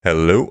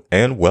Hello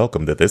and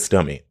welcome to This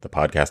Dummy, the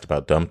podcast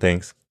about dumb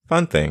things,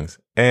 fun things,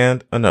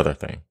 and another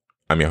thing.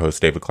 I'm your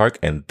host, David Clark,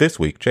 and this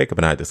week, Jacob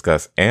and I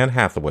discuss Anne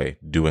Hathaway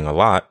doing a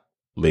lot,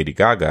 Lady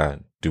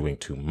Gaga doing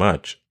too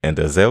much, and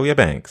Azealia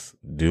Banks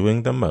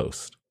doing the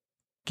most.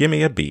 Give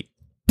me a beat.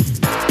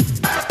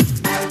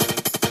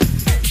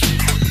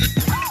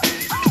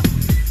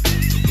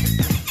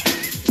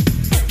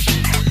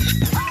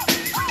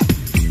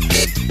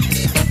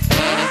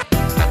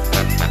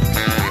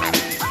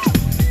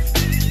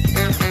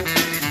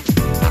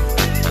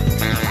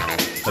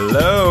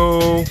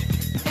 Hello.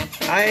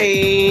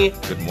 Hi.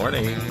 Good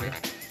morning.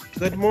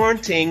 Good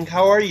morning.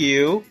 How are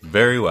you?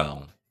 Very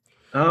well.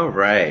 All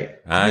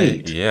right.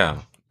 Great.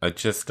 I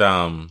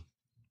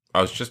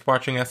was just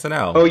watching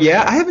SNL. Oh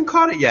yeah, I haven't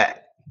caught it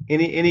yet.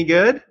 Any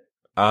good?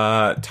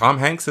 Tom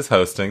Hanks is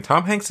hosting.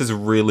 Tom Hanks is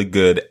really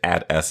good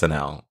at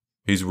SNL.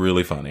 He's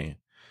really funny.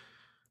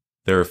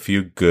 There are a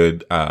few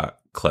good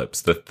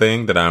clips. The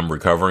thing that I'm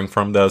recovering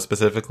from, though,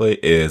 specifically,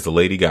 is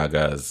Lady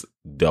Gaga's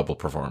double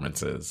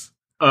performances.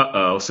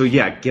 Uh-oh. So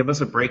yeah, give us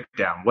a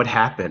breakdown. What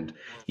happened?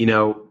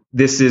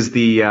 This is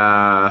the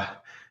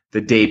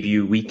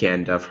debut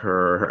weekend of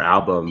her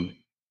album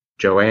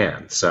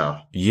Joanne. So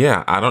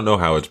Yeah, I don't know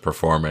how it's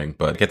performing,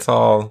 but it's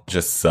all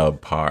just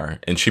subpar.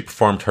 And she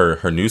performed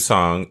her new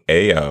song,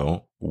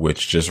 AO,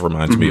 which just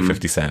reminds me of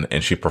 50 Cent.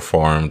 And she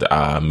performed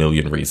A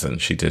Million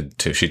Reasons. She did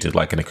too. She did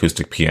like an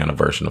acoustic piano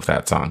version of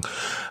that song.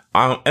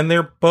 And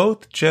they're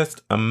both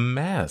just a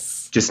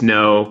mess. just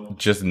no.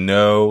 Just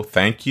no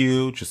thank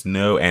you. Just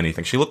no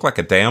anything. She looked like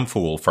a damn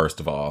fool, first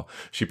of all.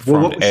 She Well,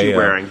 performed what was she AO.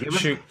 wearing?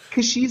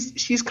 Because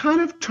she's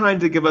kind of trying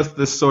to give us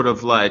this sort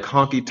of like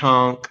honky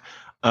tonk,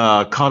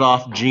 cut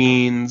off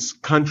jeans,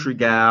 country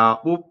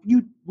gal. Well,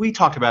 we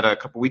talked about it a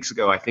couple weeks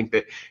ago. I think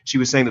that she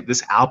was saying that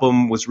this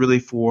album was really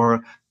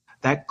for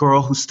that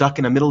girl who's stuck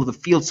in the middle of the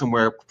field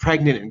somewhere,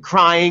 pregnant and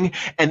crying,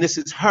 and this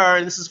is her,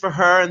 and this is for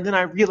her. And then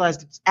I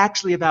realized it's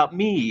actually about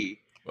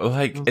me.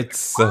 Like, I was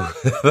it's like,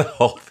 so, the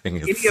whole thing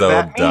is it's so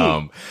about me.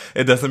 dumb.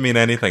 It doesn't mean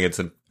anything.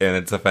 And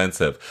it's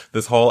offensive.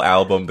 This whole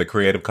album, the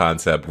creative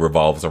concept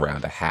revolves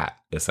around a hat,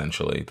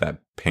 essentially. That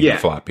pink Yeah,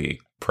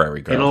 floppy prairie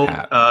an girl old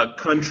hat.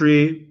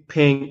 country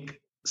pink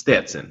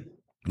Stetson.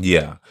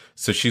 Yeah.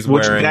 So she's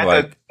Which wearing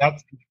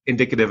that's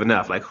indicative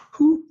enough. Like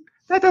who?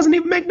 That doesn't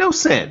even make no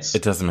sense.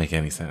 it doesn't make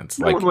any sense.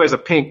 No one Like, wears a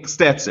pink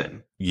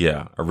Stetson.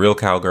 yeah, a real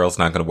cowgirl's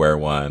not going to wear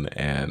one,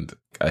 and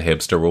a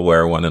hipster will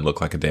wear one and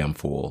look like a damn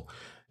fool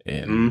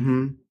in,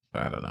 Mm-hmm.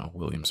 I don't know,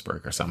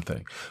 Williamsburg or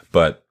something.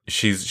 But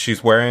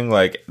she's wearing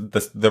like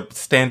the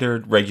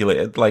standard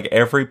regular, like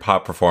every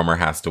pop performer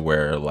has to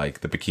wear like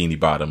the bikini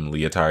bottom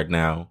leotard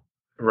now.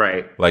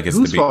 Right. Like it's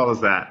Whose fault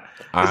is that?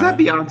 Is that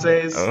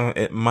Beyonce's?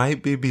 it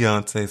might be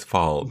Beyonce's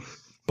fault,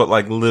 but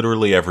like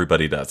literally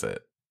everybody does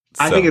it.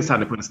 I think So it's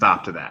time to put a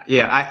stop to that.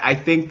 Yeah, I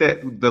think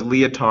that the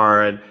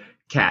leotard,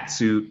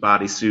 catsuit,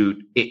 bodysuit,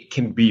 it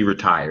can be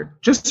retired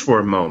just for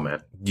a moment,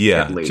 at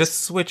yeah, least.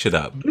 just switch it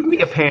up. Give me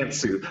a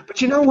pantsuit.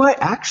 But you know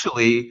what?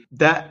 Actually,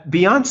 that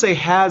Beyonce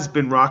has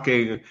been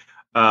rocking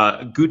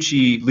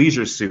Gucci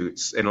leisure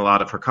suits in a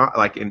lot of her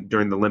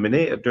during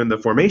the during the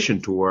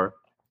Formation tour.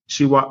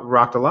 She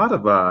rocked a lot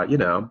of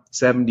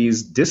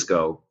 70s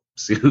disco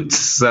suits.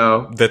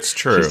 So That's she's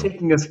true.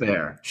 taking us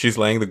there. She's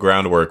laying the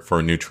groundwork for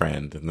a new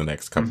trend in the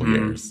next couple of Hmm.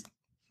 years.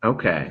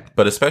 Okay.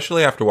 But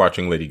especially after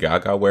watching Lady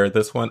Gaga wear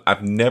this one,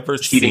 I've never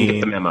She didn't get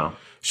the seen. memo.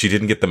 She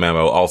didn't get the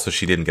memo. Also,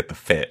 she didn't get the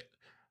fit.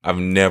 I've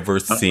never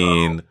Uh-oh.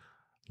 seen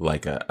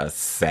like a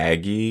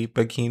saggy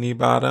bikini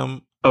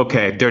bottom,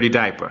 Okay, dirty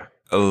diaper.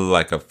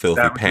 like a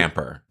filthy That was it.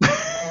 pamper.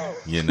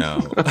 You know,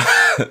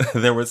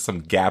 there was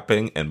some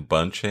gapping and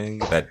bunching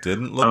that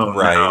didn't look Oh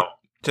right. no.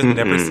 Just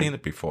never Mm-mm. seen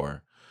it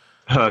before.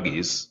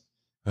 Huggies.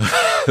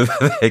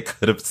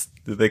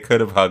 They could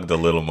have hugged a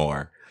little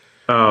more.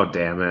 Oh,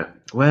 damn it.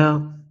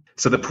 Well,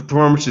 so the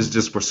performances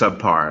just were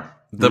subpar.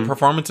 The Hmm?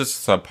 performance is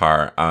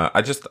subpar.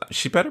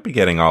 She better be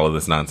getting all of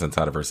this nonsense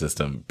out of her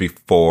system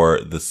before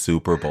the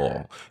Super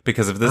Bowl.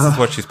 Because if this is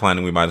what she's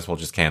planning, we might as well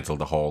just cancel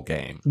the whole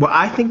game. Well,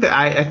 I think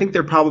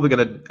they're probably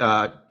going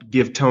to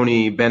give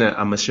Tony Bennett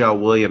a Michelle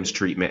Williams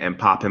treatment and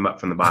pop him up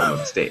from the bottom of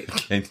the stage.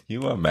 Can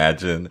you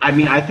imagine? I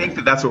mean, I think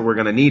that that's what we're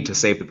going to need to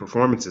save the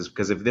performances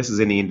because if this is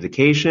any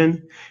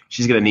indication,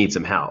 she's going to need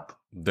some help.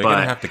 They're going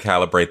to But have to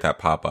calibrate that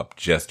pop up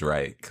just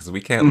right because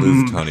we can't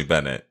lose mhm, Tony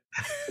Bennett.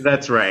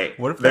 that's right.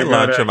 What if they They're going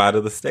launch to him out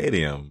of the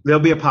stadium?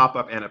 There'll be a pop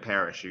up and a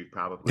parachute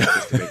probably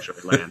just to make sure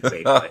it lands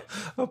safely A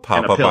and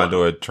pop a up pillow.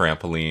 onto a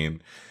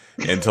trampoline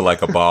into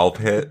like a ball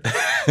pit.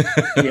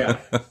 Yeah,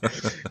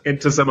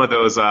 into some of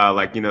those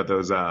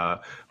those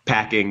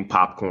packing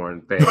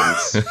popcorn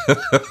things.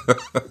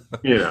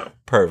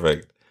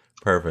 Perfect.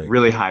 Perfect.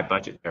 Really high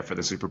budget there for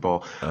the Super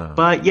Bowl. Uh,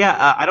 But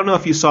yeah, I don't know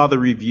if you saw the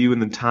review in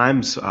the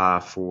Times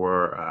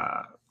for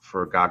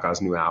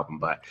Gaga's new album,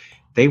 but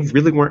they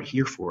really weren't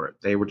here for it.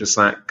 They were just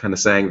kind of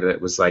saying that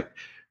it was like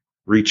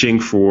reaching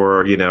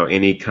for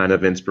any kind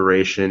of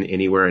inspiration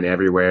anywhere and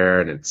everywhere,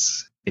 and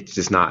it's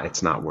just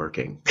not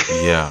working.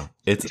 yeah.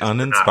 It's It's not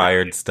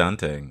uninspired working.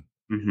 stunting.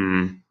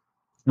 Hmm.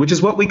 Which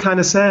is what we kind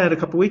of said a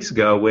couple weeks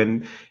ago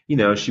when,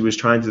 she was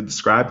trying to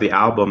describe the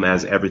album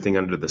as everything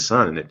under the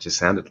sun, and it just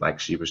sounded like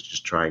she was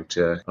just trying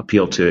to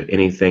appeal to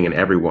anything and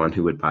everyone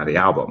who would buy the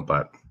album.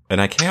 And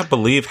I can't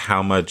believe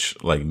how much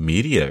like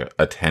media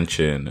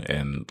attention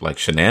and like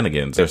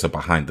shenanigans. There's a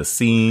behind the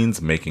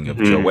scenes making of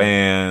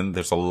Joanne.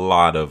 There's a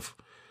lot of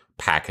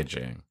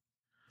packaging.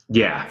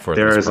 Yeah,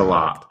 there is a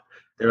lot.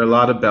 There are a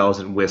lot of bells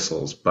and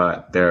whistles,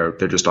 but they're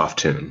just off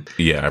tune.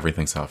 Yeah,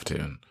 everything's off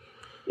tune.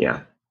 Yeah.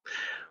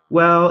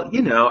 Well,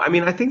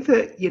 I think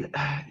that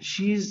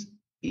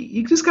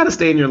you just got to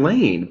stay in your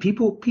lane.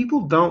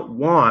 People don't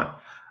want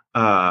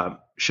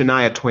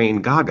Shania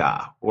Twain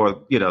Gaga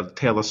or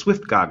Taylor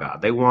Swift Gaga.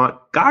 They want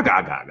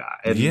Gaga Gaga,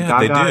 and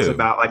Gaga is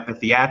about like the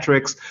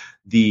theatrics,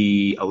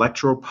 the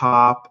electro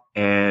pop,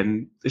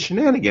 and the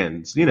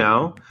shenanigans.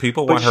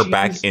 People want her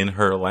back in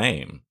her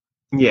lane.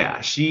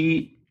 Yeah,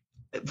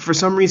 for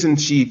some reason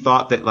she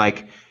thought that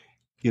like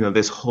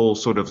this whole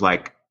sort of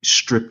like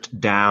stripped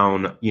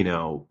down,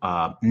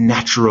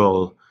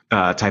 natural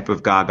type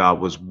of Gaga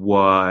was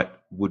what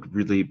would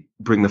really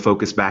bring the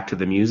focus back to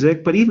the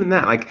music. But even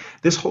that, like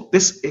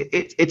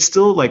it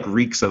still like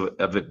reeks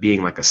of it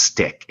being like a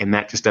stick, and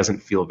that just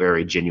doesn't feel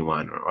very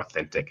genuine or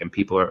authentic. And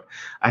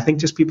I think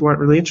just people aren't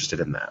really interested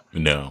in that.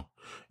 No,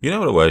 you know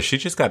what it was? She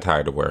just got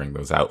tired of wearing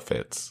those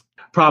outfits.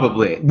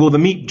 Probably. Well, the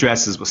meat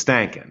dresses was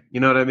stankin'. You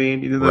know what I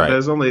mean? Right.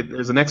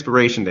 There's an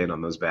expiration date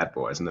on those bad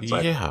boys, and it's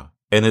like, yeah,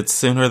 and it's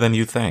sooner than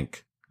you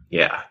think.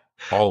 Yeah.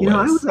 Always.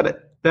 I was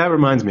that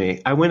reminds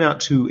me. I went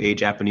out to a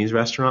Japanese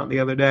restaurant the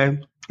other day.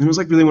 And it was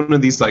like really one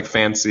of these like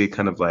fancy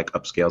kind of like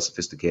upscale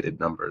sophisticated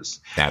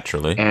numbers.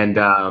 Naturally. And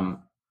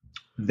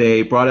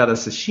they brought out a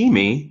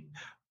sashimi,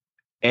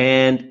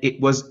 and it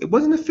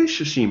wasn't a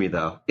fish sashimi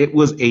though. It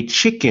was a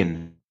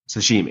chicken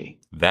sashimi.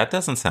 That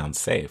doesn't sound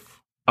safe.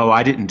 Oh,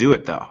 I didn't do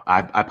it though.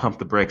 I pumped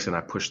the brakes and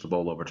I pushed the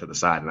bowl over to the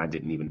side, and I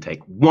didn't even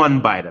take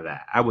one bite of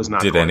that. I was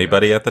not. Did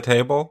anybody at the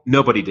table?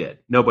 Nobody did.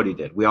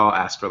 We all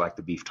asked for like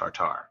the beef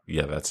tartare.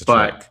 Yeah, that's a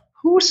trick.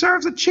 Who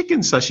serves a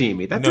chicken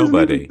sashimi? That doesn't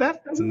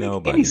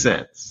make any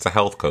sense. It's a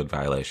health code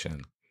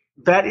violation.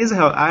 That is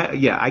how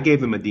I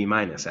gave them a D-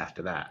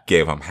 after that.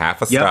 Gave them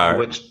half a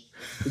star.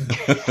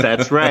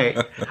 That's right.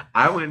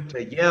 I went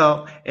to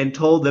Yelp and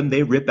told them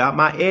they rip out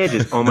my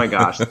edges. Oh my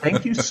gosh.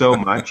 Thank you so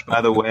much,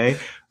 by the way,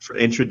 for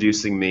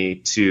introducing me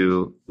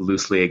to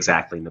Loosely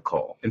Exactly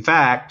Nicole. In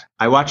fact,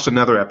 I watched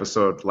another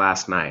episode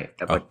last night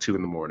at like 2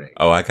 a.m.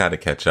 Oh, I got to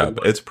catch up.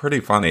 It's pretty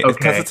funny.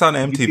 Because it's on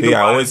MTV,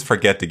 I always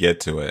forget to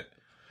get to it.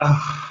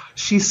 Oh,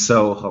 she's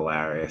so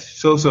hilarious.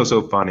 So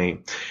funny.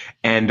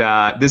 And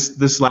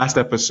this last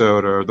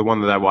episode, or the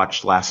one that I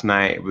watched last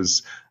night,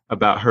 was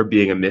about her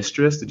being a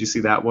mistress. Did you see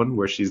that one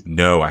where she's...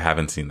 No, I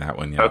haven't seen that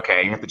one yet.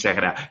 Okay, you have to check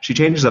it out. She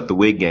changes up the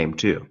wig game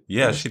too.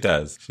 Yeah, she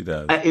does.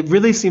 It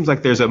really seems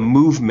like there's a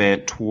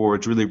movement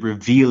towards really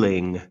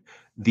revealing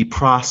the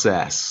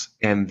process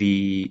and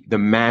the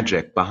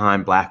magic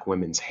behind Black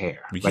women's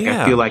hair. Like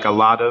I feel like a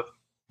lot of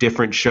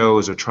different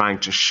shows are trying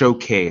to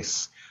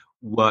showcase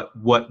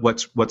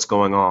what's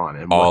going on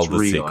and all what's the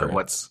real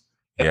secrets.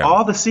 and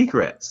all the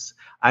secrets.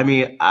 I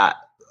mean,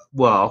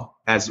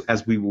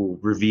 as we will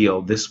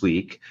reveal this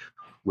week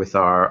with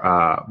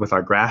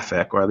our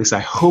graphic, or at least I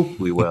hope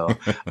we will.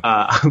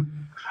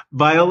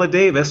 Viola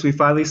Davis, we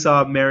finally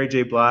saw Mary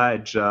J.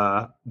 Blige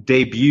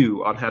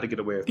debut on How to Get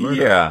Away with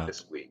Murder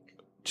this week.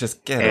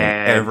 Just getting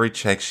every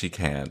check she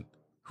can.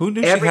 Who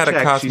knew she had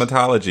a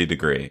cosmetology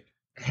degree?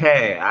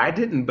 Hey, I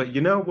didn't, but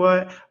you know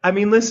what? I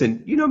mean,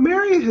 listen,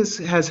 Mary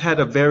has had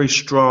a very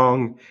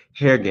strong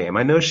hair game.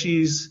 I know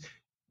she's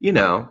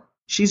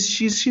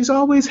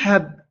always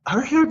had,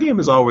 her hair game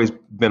has always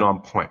been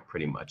on point,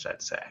 pretty much,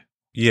 I'd say.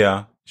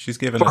 Yeah, she's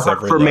given us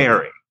every look.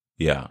 Mary.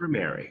 Yeah. For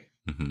Mary.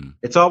 Mm-hmm.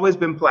 It's always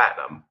been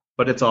platinum,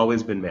 but it's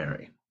always been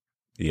Mary.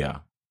 Yeah.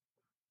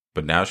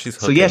 But now she's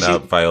hooking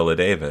up Viola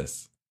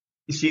Davis.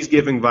 She's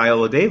giving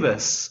Viola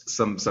Davis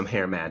some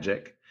hair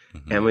magic.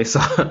 Mm-hmm. And we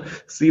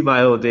see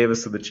Viola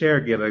Davis in the chair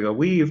getting a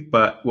weave,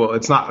 but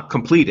it's not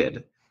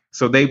completed.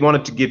 So they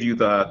wanted to give you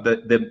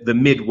the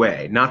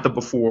midway, not the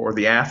before or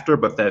the after,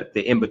 but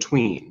the in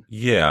between.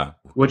 Yeah.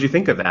 What'd you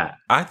think of that?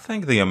 I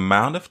think the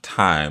amount of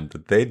time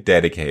that they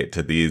dedicate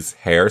to these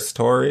hair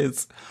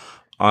stories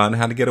on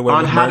How to Get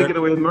Away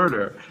with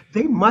Murder,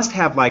 they must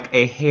have like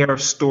a hair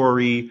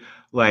story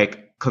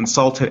like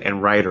consultant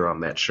and writer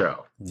on that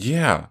show.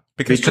 Yeah,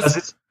 because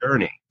it's a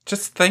journey.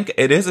 Just think,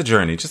 it is a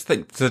journey. Just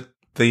think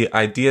the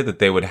idea that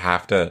they would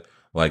have to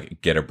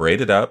like get it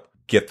braided up,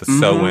 get the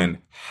sew-in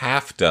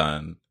half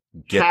done,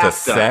 get the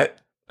set,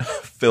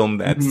 film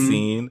that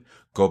scene,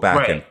 go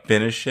back and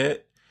finish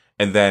it,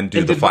 and then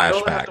do the flashbacks.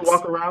 Did Viola have to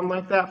walk around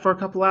like that for a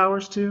couple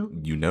hours too?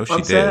 You know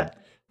she did.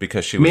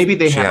 Because she had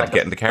to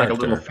get into character.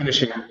 Like a little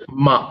finishing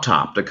mop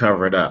top to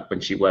cover it up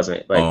when she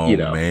wasn't in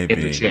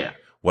the chair.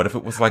 What if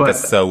it was like a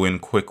sew-in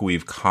quick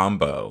weave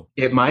combo?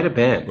 It might have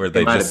been. Where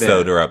they just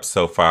sewed her up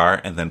so far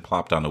and then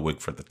plopped on a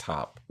wig for the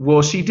top.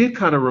 Well, she did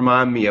kind of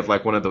remind me of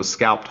like one of those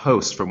scalped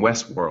hosts from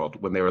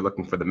Westworld when they were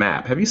looking for the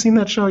map. Have you seen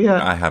that show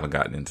yet? I haven't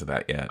gotten into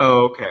that yet.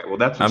 Oh, okay. Well,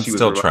 that's what I'm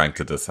still trying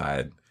to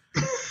decide.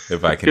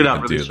 if I can You're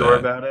even not really do sure that.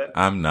 about it?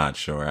 I'm not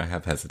sure. I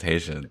have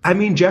hesitation. I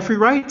mean, Jeffrey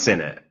Wright's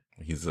in it.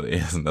 He's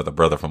another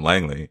brother from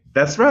Langley.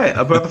 That's right.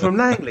 A brother from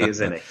Langley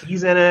is in it.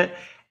 He's in it,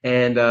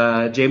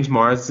 and James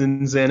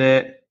Marsden's in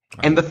it,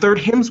 and the third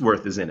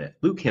Hemsworth is in it.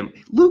 Luke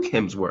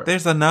Hemsworth.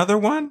 There's another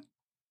one?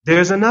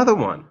 There's another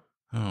one.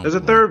 Oh, There's a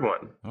boy. third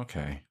one.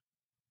 Okay.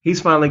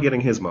 He's finally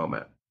getting his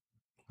moment.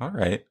 All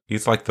right.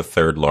 He's like the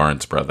third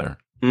Lawrence brother.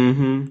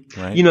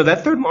 Mm-hmm. Right? You know,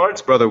 that third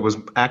Lawrence brother was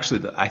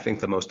actually, I think,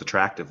 the most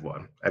attractive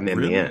one. And in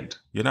Really? the end.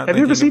 You're not Have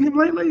you ever thinking seen him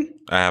lately?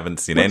 I haven't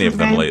seen What's any his of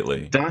them name?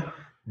 lately.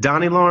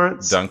 Donnie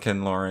Lawrence?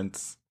 Duncan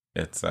Lawrence.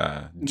 It's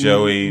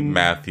Joey,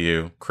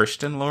 Matthew,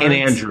 Christian Lawrence. And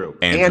Andrew.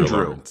 Andrew.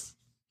 Lawrence.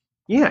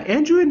 Yeah,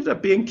 Andrew ended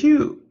up being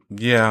cute.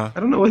 Yeah. I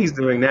don't know what he's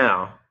doing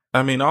now.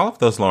 I mean, all of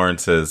those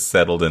Lawrences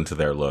settled into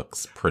their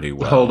looks pretty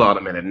well. Hold on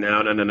a minute.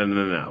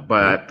 No.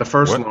 But the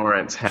first What?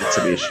 Lawrence had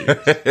some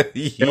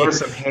issues. There were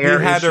some hair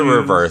He had a issues.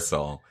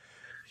 reversal.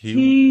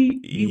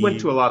 He went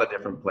to a lot of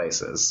different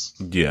places.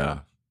 Yeah.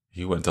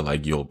 He went to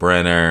like Yul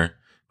Brynner,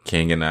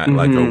 King and I,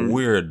 like a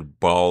weird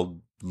bald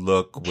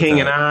look. with King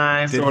a- and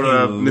I, Did sort he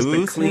of lose Mr.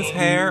 his Clean.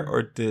 hair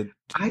or did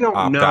I don't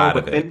opt know, out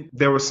but of it? then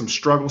there were some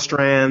struggle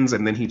strands,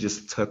 and then he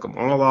just took them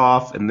all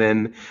off, and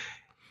then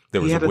There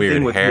he was a had a thing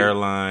weird with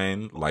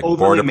hairline, like overly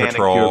Border manicured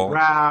Patrol.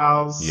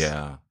 brows.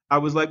 Yeah. I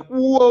was like,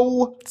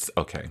 whoa.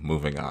 Okay,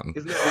 moving on.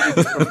 Isn't that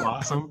Joey from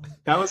Blossom?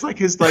 That was like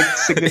his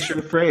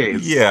signature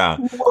phrase. Yeah.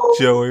 Whoa.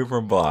 Joey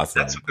from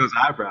Blossom. That's what those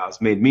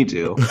eyebrows made me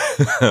do.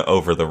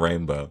 Over the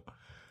rainbow.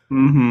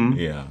 Mm-hmm.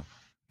 Yeah.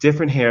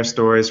 Different hair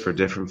stories for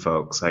different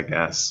folks, I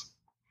guess.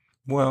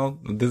 Well,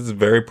 this is a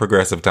very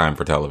progressive time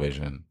for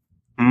television.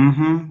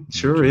 Mm-hmm.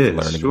 Sure is.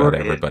 Learning Sure about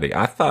is. everybody.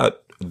 I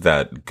thought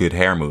that Good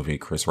Hair movie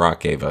Chris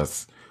Rock gave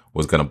us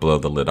was going to blow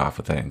the lid off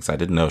of things. I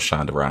didn't know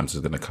Shonda Rhimes was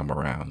going to come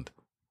around.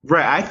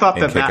 Right. I thought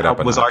And kick it up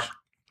that a was notch.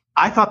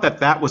 I thought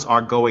that was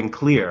our going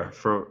clear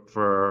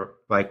for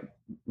like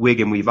wig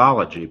and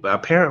weaveology, but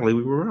apparently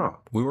we were wrong.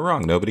 We were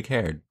wrong. Nobody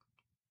cared.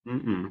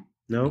 Mm-mm.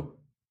 No.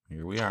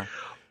 Here we are.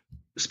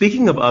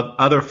 Speaking of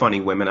other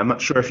funny women, I'm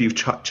not sure if you've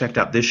checked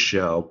out this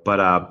show,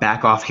 but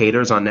Back Off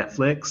Haters on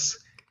Netflix.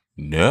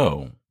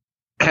 No.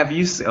 Have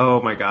you?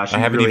 Oh my gosh! I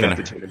you haven't really even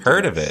have to tune into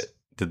heard of this. it.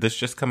 Did this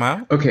just come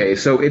out? Okay,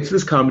 so it's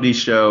this comedy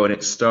show, and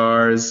it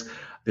stars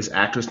this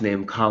actress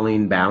named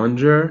Colleen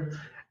Ballinger,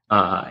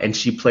 and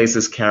she plays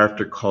this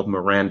character called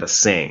Miranda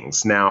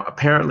Sings. Now,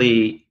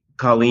 apparently,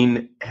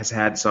 Colleen has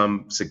had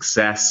some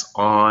success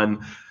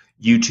on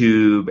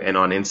YouTube and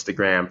on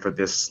Instagram for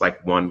this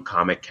like one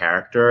comic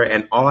character,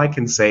 and all I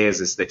can say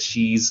is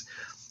that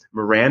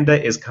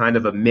Miranda is kind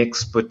of a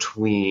mix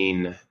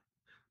between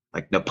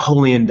like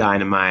Napoleon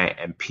Dynamite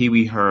and Pee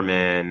Wee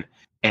Herman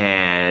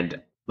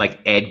and like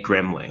Ed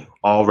Grimley,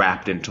 all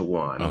wrapped into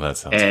one. Oh, that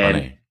sounds and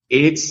funny.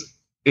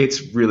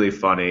 It's really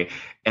funny,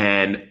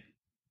 and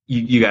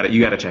you got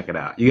to check it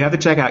out. You have to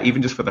check out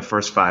even just for the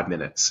first 5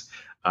 minutes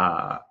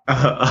of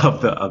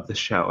the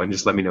show, and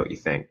just let me know what you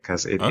think,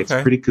 because it's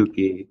Okay. pretty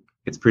kooky,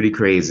 it's pretty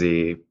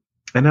crazy,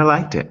 and I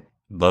liked it.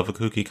 Love a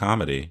kooky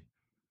comedy.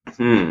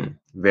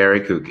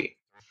 Very kooky.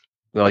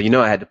 Well, you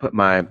know, I had to put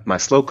my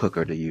slow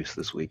cooker to use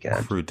this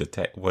weekend. Crude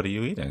detect. What are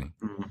you eating?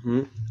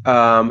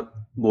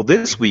 Well,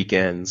 this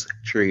weekend's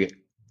treat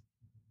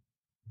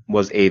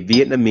was a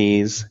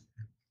Vietnamese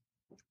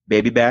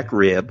baby back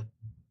rib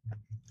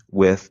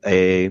with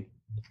a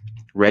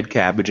red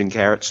cabbage and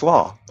carrot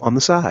slaw on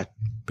the side.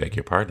 Beg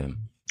your pardon.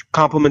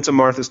 Compliments of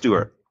Martha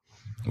Stewart.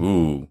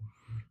 Ooh.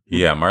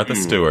 Yeah, Martha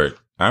Stewart.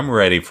 I'm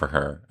ready for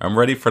her. I'm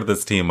ready for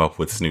this team up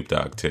with Snoop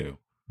Dogg too.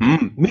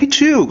 Me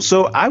too.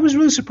 So I was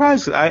really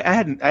surprised. I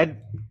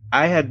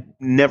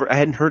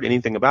hadn't heard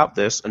anything about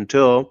this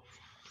until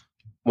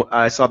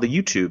I saw the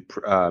YouTube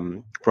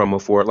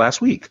promo for it last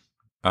week.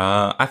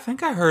 I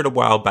think I heard a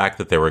while back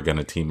that they were going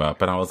to team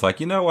up, and I was like,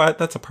 you know what?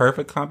 That's a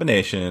perfect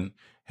combination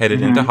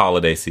headed into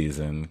holiday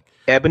season.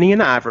 Ebony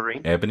and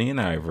Ivory, Ebony and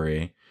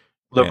Ivory.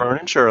 Laverne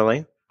and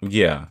Shirley.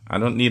 Yeah, I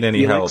don't need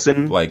any Felix help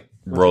and- like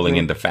rolling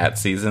into fat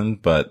season,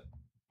 but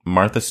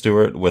Martha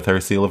Stewart with her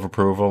seal of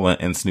approval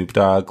and Snoop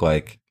Dogg,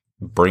 like,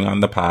 bring on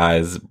the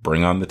pies,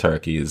 bring on the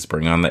turkeys,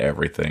 bring on the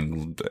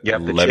everything.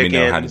 Yep, the Let me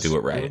know how to chickens. do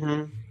it right.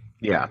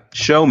 Yeah.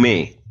 Show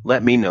me.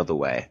 Let me know the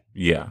way.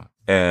 Yeah.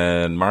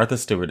 And Martha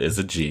Stewart is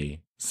a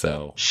G,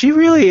 so She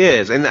really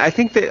is. And I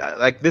think that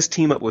like this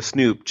team up with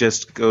Snoop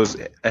just goes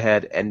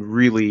ahead and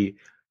really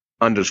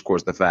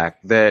underscores the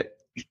fact that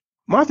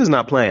Martha's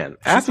not playing.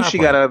 After not she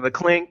playing. got out of the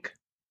clink,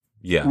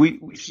 yeah. we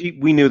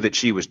knew that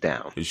she was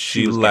down.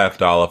 She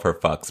left all of her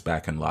fucks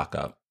back in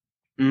lockup.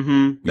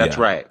 That's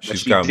Yeah. right. But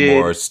She's she got did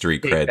more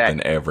street take cred that-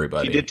 than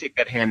everybody. She did take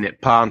that hand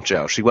knit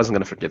poncho. She wasn't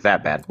going to forget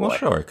that bad boy. Well,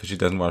 sure, because she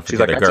doesn't want to She's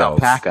forget like, her that's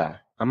girls.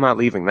 alpaca. I'm not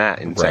leaving that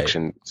in Right.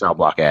 section cell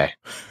block A.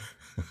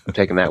 I'm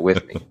taking that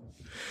with me.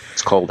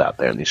 It's cold out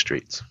there in these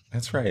streets.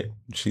 That's right.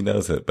 She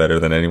knows it better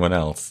than anyone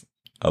else.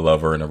 I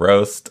love her in a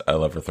roast. I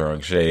love her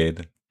throwing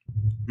shade.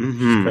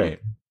 Mm-hmm. Great.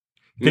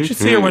 Did you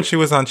see her when she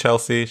was on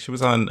Chelsea? She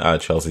was on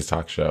Chelsea's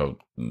talk show,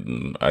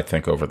 I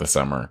think, over the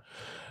summer.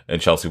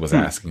 And Chelsea was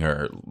asking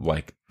her,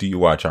 like, do you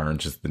watch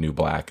Orange is the New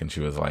Black? And she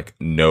was like,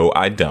 no,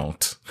 I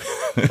don't.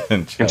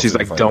 And she's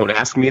like, don't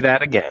ask me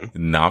that again.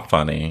 Not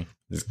funny.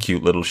 This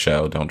cute little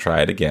show. Don't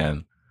try it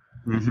again.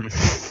 Mm-hmm.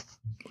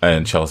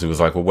 And Chelsea was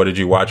like, well, what did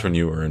you watch when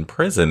you were in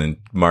prison? And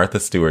Martha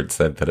Stewart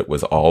said that it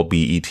was all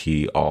BET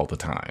all the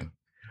time.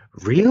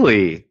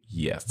 Really?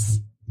 Yes.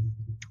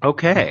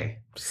 Okay.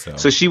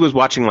 So she was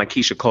watching like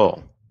Keisha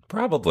Cole.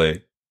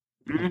 Probably.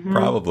 Mm-hmm.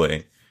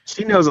 Probably.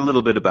 She knows a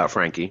little bit about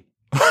Frankie.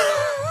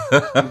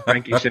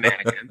 Frankie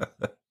shenanigans.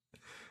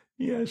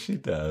 Yeah, she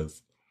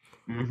does.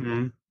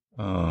 Mm-hmm.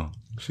 Oh,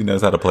 she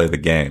knows how to play the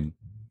game.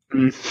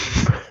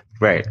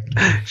 Right.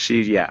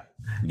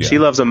 She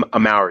loves a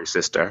Maori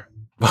sister.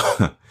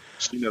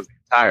 She knows the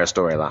entire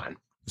storyline.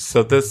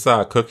 So this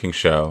cooking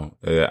show,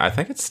 I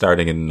think it's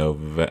starting in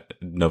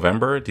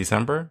November,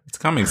 December. It's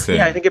coming soon.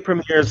 Yeah, I think it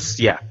premieres.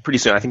 Yeah, pretty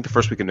soon. I think the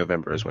first week of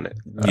November is when it.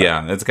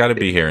 It's got to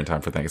be here in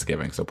time for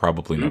Thanksgiving, so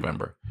probably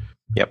November.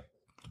 Yep.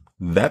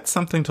 That's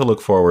something to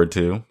look forward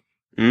to.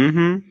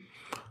 Mm-hmm.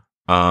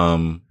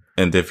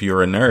 And if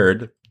you're a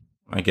nerd,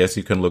 I guess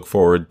you can look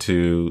forward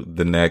to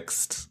the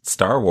next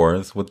Star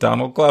Wars with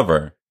Donald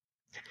Glover.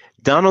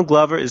 Donald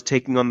Glover is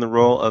taking on the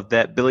role of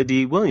that Billy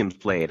D. Williams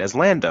played as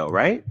Lando,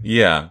 right?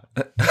 Yeah.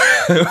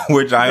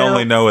 Which I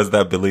only know as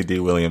that Billy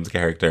D. Williams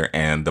character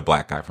and the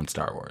black guy from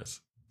Star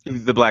Wars.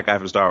 The black guy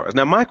from Star Wars.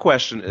 Now, my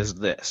question is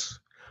this.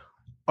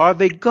 Are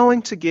they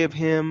going to give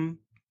him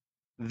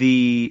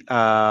the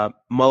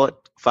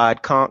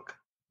mullet-fied conch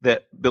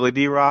that Billy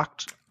D.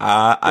 rocked in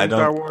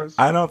Star Wars?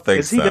 I don't think so.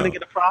 Is he going to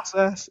get a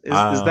process? Is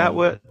that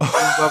what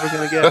Glover's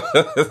going to get?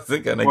 Is he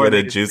going to get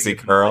a juicy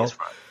curl?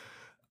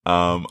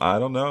 I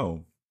don't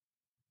know.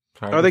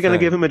 Are they going to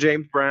give him a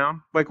James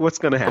Brown? Like, what's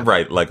going to happen?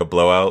 Right, like a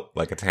blowout,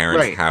 like a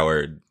Terrence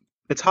Howard.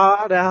 It's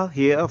hard out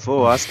here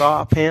for a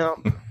star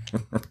pimp.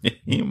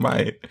 He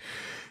might.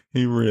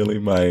 He really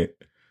might.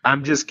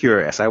 I'm just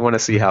curious. I want to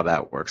see how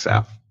that works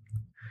out.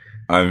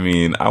 I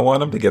mean, I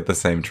want him to get the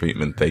same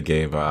treatment they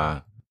gave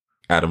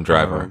Adam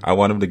Driver. I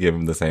want him to give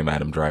him the same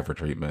Adam Driver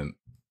treatment.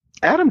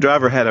 Adam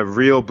Driver had a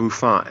real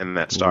bouffant in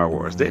that Star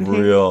Wars, didn't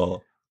he?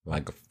 Real,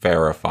 like,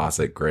 Farrah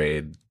Fawcett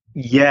grade.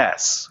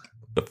 Yes.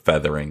 The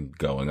feathering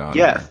going on.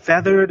 Yeah,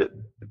 feathered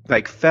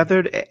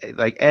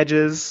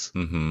edges.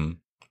 Mm-hmm.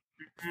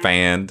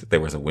 Fanned. There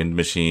was a wind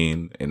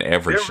machine in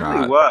every shot. There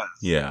really was.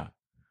 Yeah.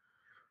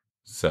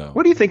 So.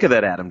 What do you think of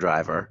that Adam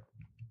Driver?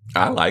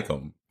 I like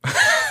him.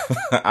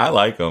 I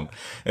like him.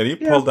 And he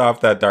pulled off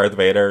that Darth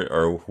Vader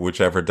or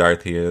whichever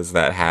Darth he is,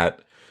 that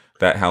hat,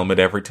 that helmet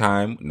every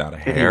time. Not a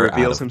hair he reveals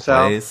out of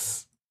himself.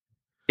 Place.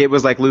 It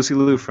was like Lucy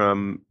Liu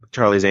from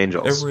Charlie's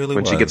Angels. It really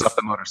when was. She gets off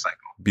the motorcycle.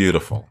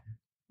 Beautiful.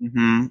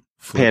 Mm-hmm.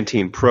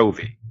 Pantene Pro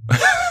V.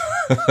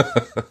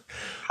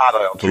 Hot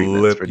oil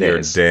treatments for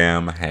days. Your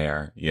damn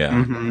hair. Yeah.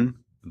 Mm-hmm.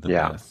 The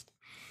best.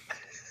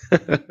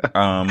 But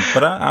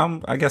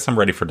I guess I'm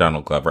ready for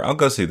Donald Glover. I'll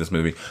go see this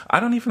movie. I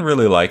don't even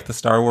really like the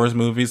Star Wars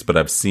movies, but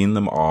I've seen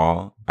them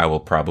all. I will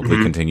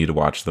probably continue to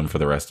watch them for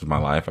the rest of my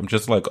life. I'm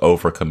just like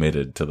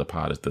overcommitted to the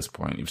pod at this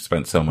point. You've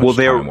spent so much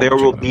time. There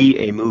will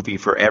be a movie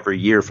for every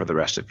year for the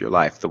rest of your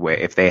life,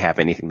 if they have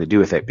anything to do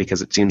with it,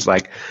 because it seems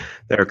like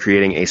they're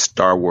creating a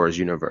Star Wars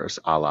universe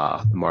a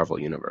la the Marvel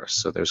universe.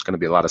 So there's going to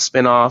be a lot of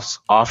spin-offs,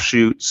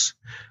 offshoots,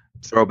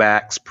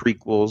 throwbacks,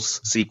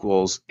 prequels,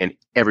 sequels, and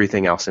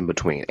everything else in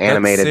between.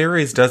 Animated. That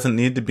series doesn't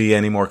need to be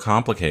any more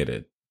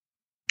complicated.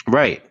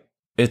 Right.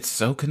 It's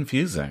so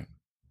confusing.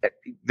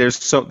 There's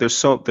so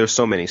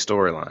many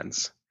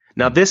storylines.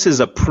 Now this is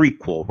a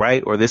prequel,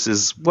 right? Or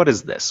what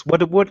is this?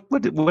 What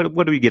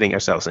are we getting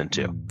ourselves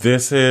into?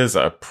 This is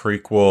a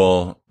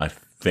prequel, I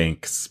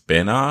think,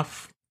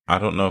 spin-off. I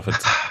don't know if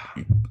it's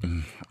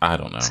I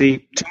don't know.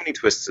 See, too many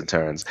twists and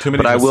turns.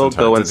 But I will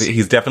go and see.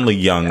 He's definitely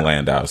young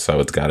Landau, so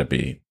it's got to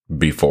be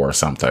before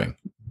something.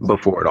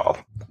 Before it all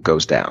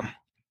goes down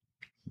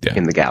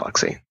in the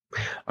galaxy.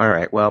 All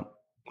right. Well,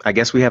 I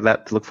guess we have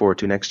that to look forward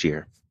to next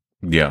year.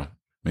 Yeah.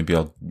 Maybe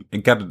I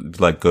got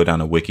to go down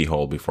a wiki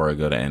hole before I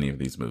go to any of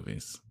these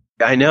movies.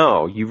 I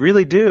know. You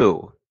really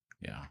do.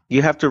 Yeah.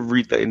 You have to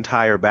read the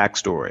entire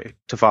backstory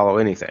to follow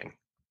anything.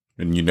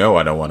 And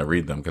I don't want to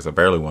read them because I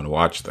barely want to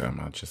watch them.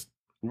 I just...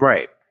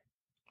 Right.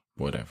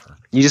 Whatever.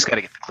 You just got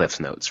to get the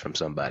Cliff's Notes from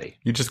somebody.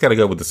 You just got to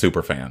go with the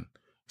super fan.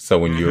 So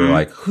when you're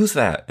like, who's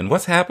that? And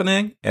what's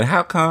happening? And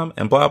how come?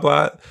 And blah,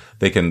 blah.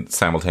 They can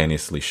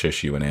simultaneously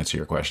shush you and answer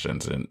your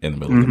questions in the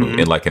middle of the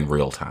movie, in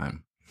real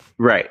time.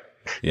 Right.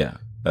 Yeah.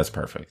 That's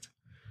perfect.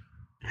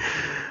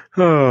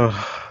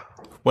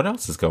 What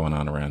else is going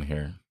on around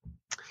here?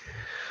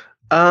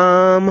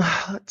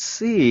 Let's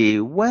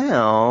see.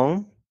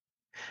 Well,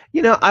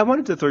 I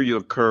wanted to throw you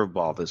a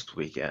curveball this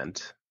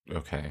weekend.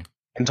 Okay.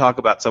 And talk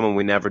about someone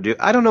we never do.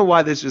 I don't know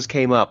why this just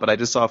came up, but I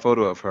just saw a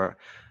photo of her.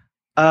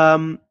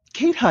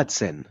 Kate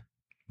Hudson.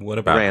 What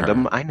about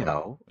random? Her? I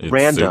know. It's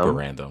random. Super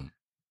random.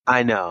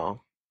 I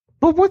know.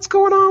 But what's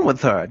going on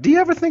with her? Do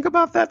you ever think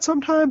about that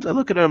sometimes? I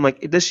look at her, I'm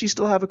like, does she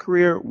still have a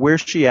career?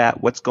 Where's she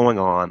at? What's going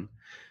on?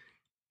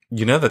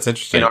 You know, that's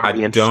interesting. And are I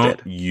we interested?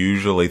 don't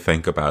usually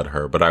think about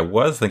her, but I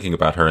was thinking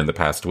about her in the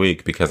past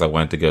week because I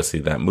went to go see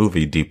that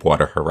movie,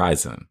 Deepwater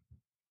Horizon.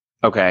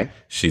 Okay.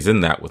 She's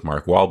in that with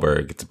Mark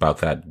Wahlberg. It's about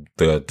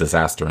the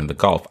disaster in the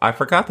Gulf. I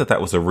forgot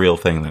that was a real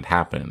thing that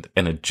happened,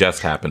 and it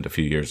just happened a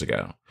few years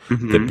ago.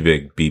 Mm-hmm. The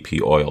big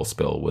BP oil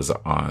spill was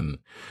on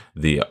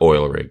the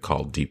oil rig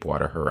called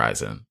Deepwater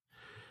Horizon.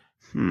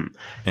 Anyway.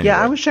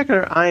 Yeah, I was checking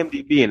her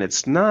IMDb, and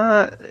it's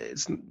not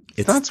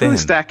really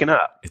stacking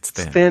up. It's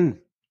thin. It's thin.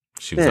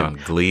 She was on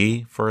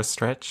Glee for a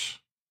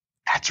stretch.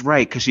 That's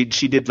right, because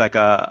she did like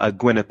a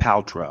Gwyneth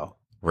Paltrow.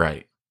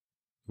 Right.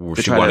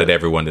 She wanted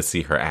everyone to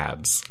see her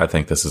abs. I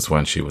think this is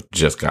when she was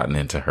just gotten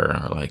into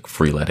her like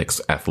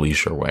freeletics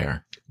athleisure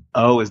wear.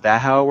 Oh, is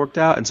that how it worked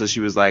out? And so she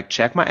was like,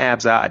 check my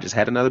abs out. I just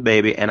had another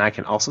baby, and I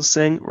can also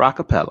sing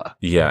rockapella.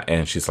 Yeah,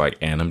 and she's like,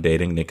 and I'm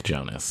dating Nick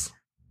Jonas.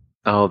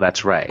 Oh,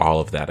 that's right. All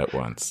of that at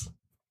once.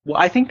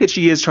 Well, I think that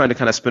she is trying to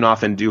kind of spin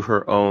off and do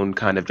her own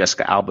kind of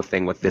Jessica Alba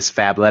thing with this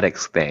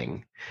Fabletics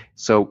thing.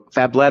 So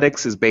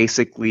Fabletics is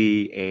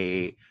basically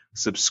a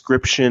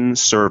subscription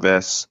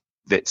service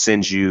that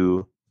sends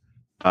you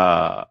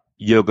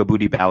yoga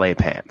booty ballet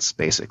pants,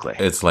 basically.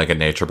 It's like a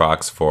nature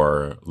box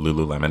for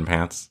Lululemon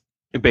pants?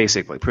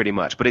 Basically, pretty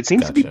much. But it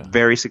seems to be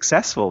very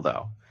successful,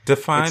 though.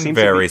 Define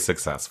very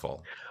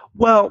successful.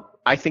 Well,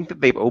 I think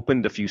that they've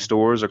opened a few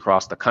stores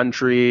across the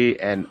country,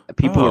 and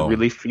people are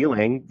really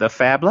feeling the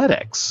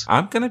Fabletics.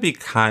 I'm going to be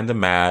kind of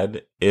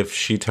mad if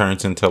she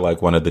turns into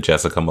like one of the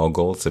Jessica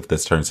moguls, if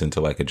this turns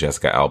into like a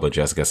Jessica Alba,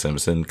 Jessica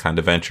Simpson kind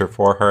of venture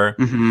for her.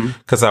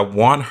 Because I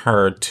want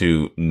her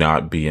to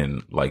not be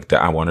in like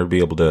that. I want her to be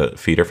able to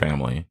feed her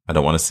family. I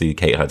don't want to see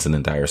Kate Hudson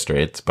in dire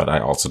straits, but I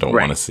also don't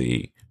want to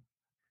see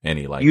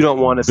any like you don't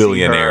want to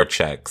billionaire see her,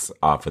 checks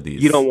off of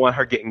these. You don't want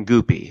her getting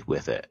goopy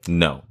with it.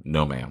 No,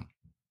 ma'am.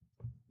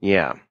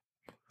 Yeah,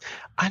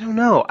 I don't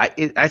know.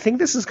 I think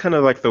this is kind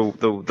of like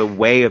the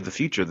way of the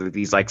future.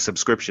 These like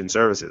subscription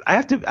services. I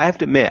have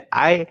to admit,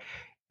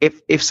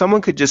 if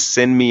someone could just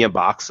send me a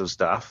box of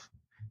stuff,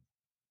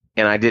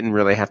 and I didn't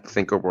really have to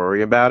think or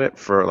worry about it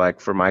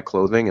for my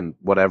clothing and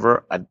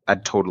whatever,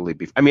 I'd totally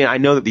be. I mean, I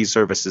know that these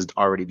services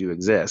already do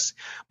exist,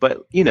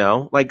 but you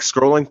know, like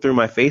scrolling through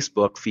my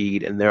Facebook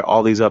feed and there are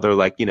all these other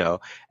like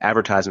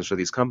advertisements for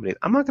these companies.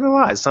 I'm not gonna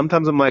lie.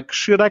 Sometimes I'm like,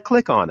 should I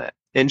click on it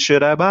and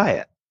should I buy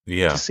it?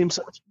 Yeah. It just seems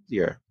so much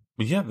easier.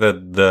 Yeah,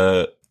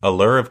 the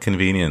allure of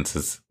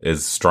convenience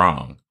is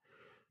strong.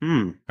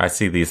 I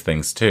see these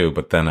things too,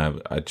 but then I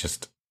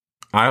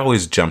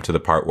always jump to the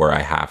part where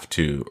I have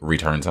to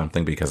return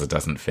something because it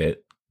doesn't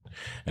fit.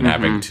 And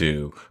having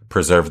to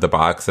preserve the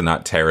box and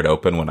not tear it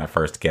open when I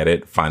first get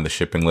it, find the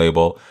shipping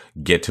label,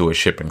 get to a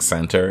shipping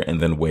center,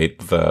 and then wait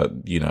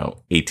the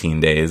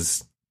 18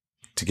 days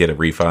to get a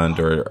refund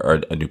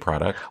or a new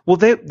product. Well,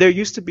 there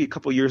used to be a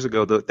couple years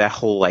ago that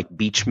whole like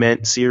Beach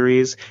Mint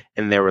series,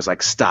 and there was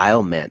like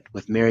Style Mint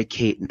with Mary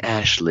Kate and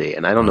Ashley,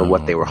 and I don't know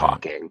what they were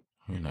hawking.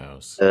 Who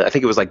knows? I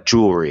think it was like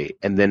jewelry,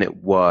 and then it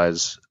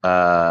was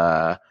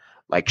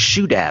like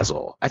Shoe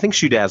Dazzle. I think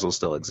Shoe Dazzle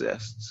still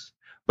exists,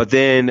 but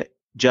then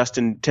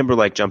Justin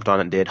Timberlake jumped on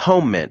and did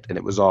Home Mint, and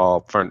it was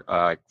all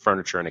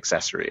furniture and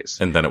accessories.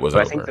 And then it was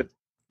over.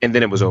 And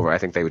then it was over. I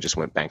think they just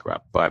went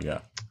bankrupt. But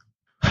yeah.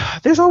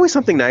 There's always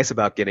something nice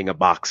about getting a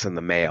box in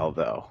the mail,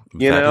 though.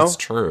 That is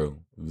true.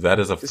 That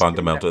is a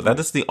fundamental. That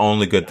is the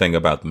only good thing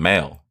about the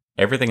mail.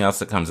 Everything else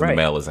that comes in the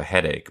mail is a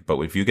headache. But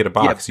if you get a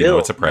box, you know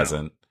it's a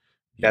present.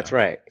 Yeah. That's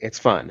right. It's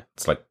fun.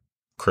 It's like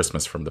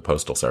Christmas from the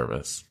Postal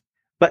Service.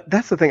 But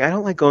that's the thing. I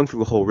don't like going through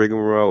the whole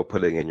rigmarole of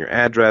putting in your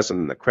address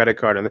and the credit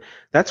card, and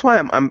that's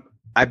why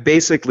I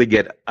basically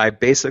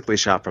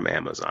shop from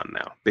Amazon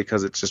now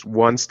because it's just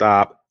one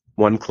stop,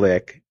 one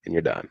click, and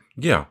you're done.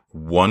 Yeah,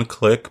 one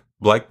click.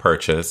 Like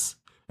purchase,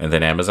 and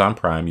then Amazon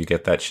Prime, you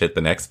get that shit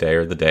the next day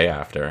or the day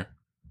after.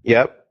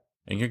 Yep.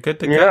 And you're good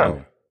to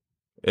go.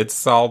 It's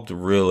solved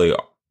really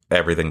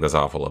everything that's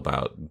awful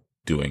about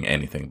doing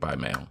anything by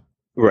mail.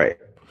 Right.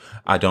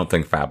 I don't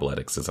think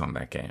Fabletics is on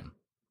that game.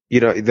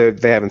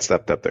 They haven't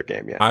stepped up their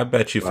game yet. I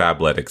bet you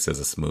Fabletics is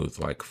a smooth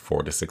like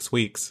 4 to 6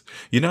 weeks.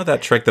 You know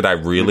that trick that I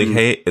really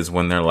hate is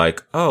when they're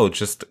like, oh,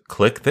 just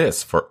click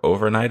this for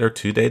overnight or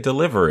 2-day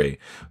delivery.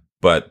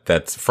 But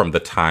that's from the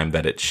time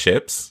that it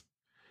ships.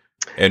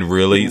 And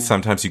really,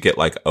 sometimes you get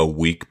like a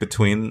week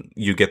between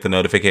you get the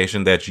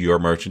notification that your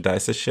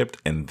merchandise is shipped,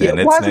 and then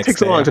it's why next does it take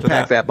so long to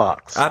pack that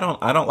box? I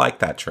don't like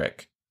that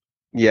trick.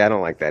 Yeah, I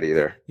don't like that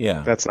either.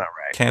 Yeah, that's not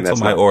right. Cancel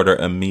my order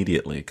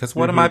immediately because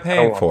what am I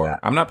paying for?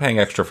 I'm not paying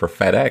extra for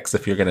FedEx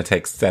if you're going to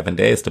take 7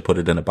 days to put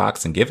it in a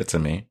box and give it to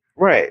me.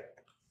 Right.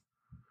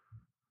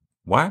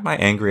 Why am I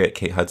angry at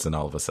Kate Hudson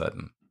all of a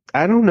sudden?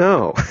 I don't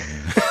know.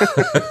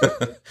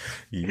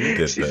 You did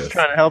this. She's just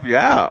trying to help you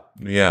out.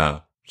 Yeah.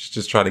 She's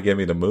just trying to get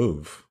me to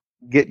move.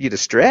 Get you to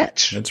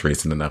stretch. It's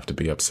reason enough to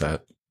be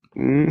upset.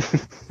 Maybe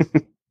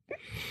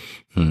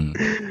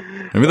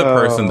the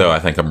person, though, I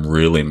think I'm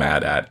really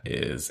mad at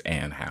is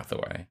Anne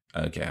Hathaway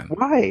again.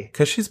 Why?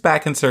 Because she's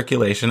back in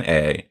circulation,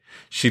 A.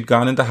 She'd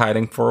gone into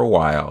hiding for a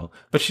while,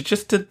 but she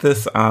just did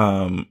this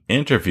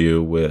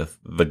interview with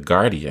The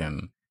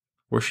Guardian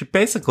where she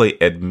basically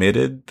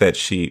admitted that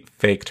she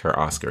faked her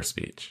Oscar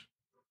speech.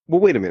 Well,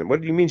 wait a minute.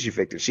 What do you mean she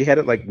faked it? She had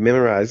it like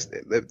memorized.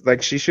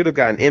 Like she should have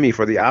got an Emmy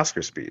for the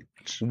Oscar speech.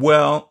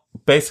 Well,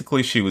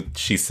 basically,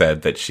 she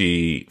said that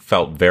she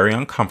felt very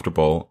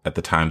uncomfortable at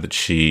the time that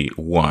she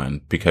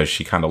won because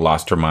she kind of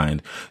lost her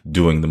mind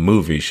doing the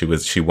movie.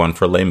 She won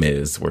for Les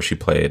Mis, where she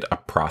played a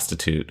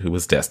prostitute who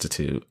was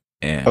destitute,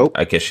 and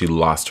I guess she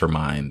lost her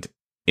mind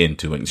in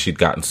doing. She'd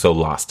gotten so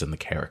lost in the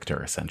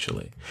character,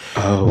 essentially.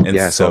 Oh, and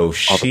yeah. so all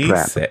she the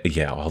prep. said,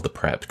 "Yeah, all the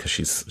prep," because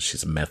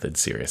she's a method,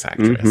 serious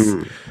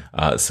actress.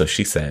 So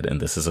she said, and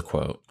this is a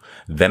quote.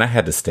 Then I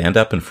had to stand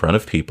up in front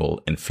of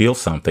people and feel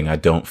something I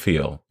don't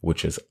feel,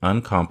 which is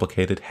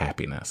uncomplicated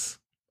happiness.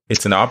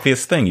 It's an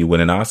obvious thing. You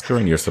win an Oscar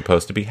and you're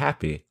supposed to be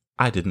happy.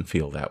 I didn't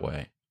feel that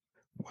way.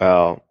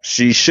 Well,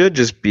 she should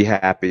just be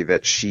happy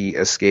that she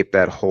escaped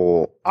that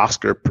whole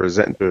Oscar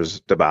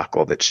presenters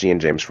debacle that she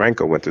and James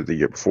Franco went through the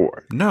year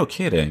before. No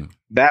kidding.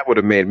 That would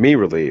have made me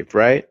relieved,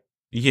 right?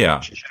 Yeah.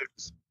 She should have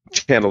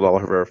channeled all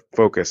of her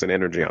focus and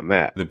energy on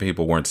that. The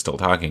people weren't still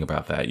talking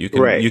about that. You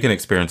can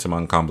experience some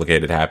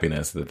uncomplicated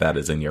happiness that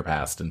is in your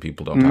past and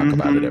people don't talk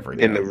about it every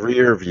day. In the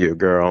rear view,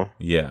 girl.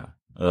 Yeah.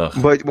 Ugh.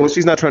 But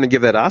she's not trying to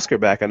give that Oscar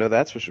back. I know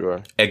that's for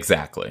sure.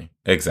 Exactly.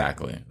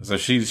 So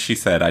she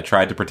said, I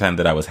tried to pretend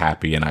that I was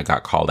happy and I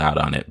got called out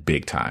on it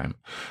big time.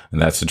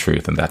 And that's the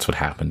truth. And that's what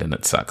happened. And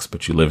it sucks.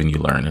 But you live and you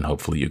learn and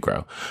hopefully you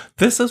grow.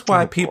 This is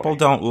why people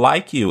don't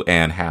like you,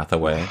 Anne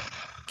Hathaway.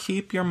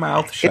 Keep your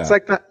mouth shut.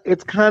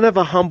 It's kind of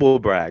a humble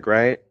brag,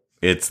 right?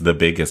 It's the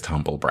biggest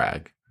humble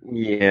brag.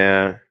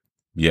 Yeah.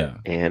 Yeah.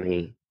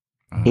 Annie,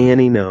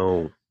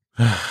 no.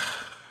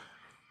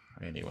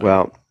 Anyway.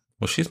 Well,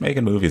 she's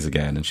making movies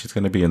again, and she's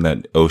going to be in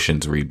that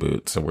Oceans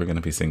reboot, so we're going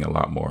to be seeing a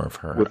lot more of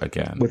her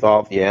again. With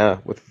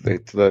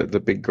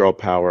the big girl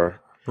power.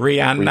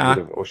 Rihanna.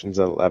 Of Oceans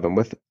 11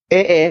 with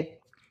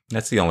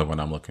That's the only one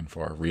I'm looking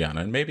for.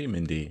 Rihanna and maybe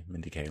Mindy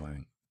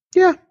Kaling.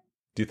 Yeah.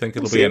 Do you think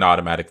it'll be an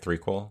automatic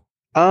threequel?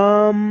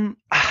 Post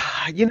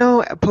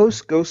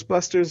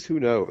Ghostbusters, who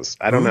knows?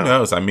 I don't know. Who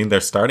knows? I mean, they're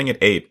starting at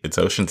 8. It's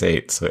Ocean's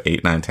 8, so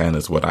 8, 9, 10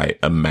 is what I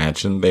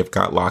imagine they've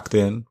got locked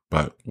in,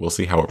 but we'll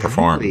see how it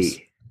performs.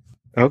 Really?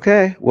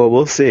 Okay, well,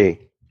 we'll see.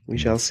 We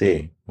shall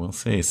see. We'll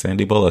see.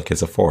 Sandy Bullock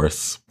is a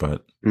force,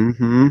 but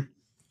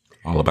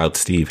All About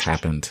Steve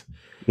happened.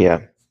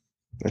 Yeah,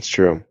 that's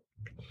true.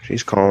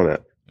 She's calling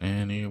it.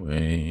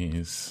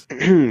 Anyways.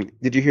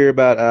 Did you hear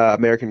about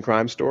American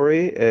Crime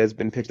Story? Has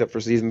been picked up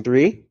for season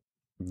 3?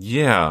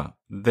 Yeah,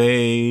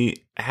 they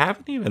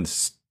haven't even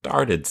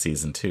started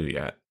season 2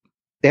 yet.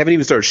 They haven't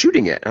even started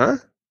shooting yet, huh?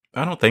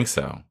 I don't think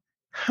so.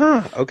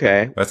 Huh,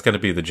 okay. That's going to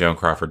be the Joan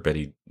Crawford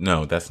Betty.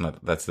 No, that's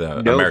not. That's the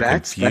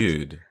American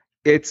Feud.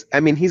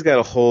 He's got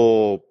a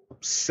whole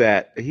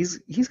set. He's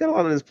got a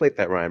lot on his plate,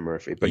 that Ryan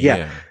Murphy. But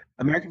yeah,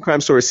 American Crime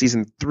Story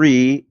season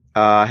 3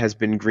 has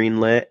been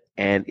greenlit,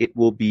 and it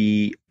will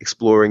be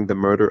exploring the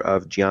murder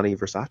of Gianni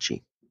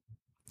Versace.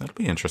 That'll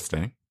be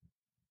interesting.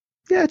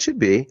 Yeah, it should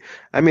be.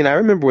 I mean, I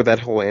remember with that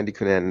whole Andy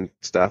Cunanan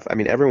stuff. I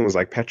mean, everyone was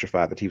like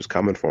petrified that he was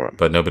coming for him,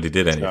 but nobody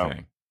did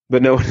anything.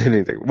 But no one did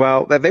anything.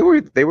 Well, they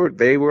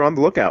were on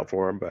the lookout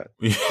for him, but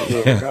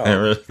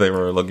they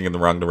were looking in the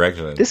wrong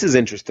direction. This is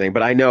interesting,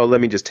 but I know.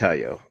 Let me just tell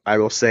you, I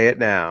will say it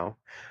now,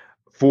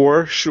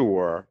 for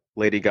sure.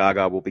 Lady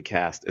Gaga will be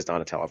cast as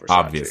Donatella Versace.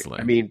 Obviously,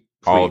 I mean,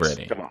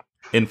 already. Come on.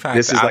 In fact,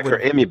 this is her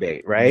Emmy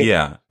bait, right?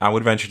 Yeah, I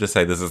would venture to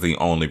say this is the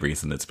only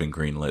reason it's been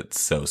greenlit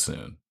so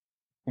soon.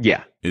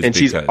 Yeah, and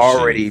she's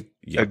already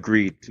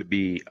agreed to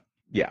be,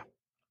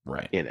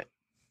 right in it.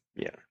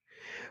 Yeah.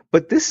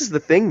 But this is the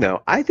thing,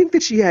 though. I think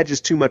that she had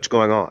just too much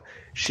going on.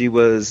 She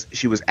was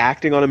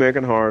acting on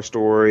American Horror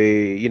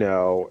Story. You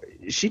know,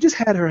 she just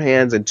had her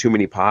hands in too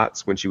many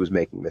pots when she was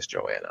making Miss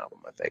Joanne album.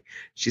 I think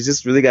she's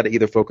just really got to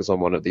either focus on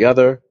one or the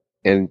other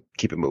and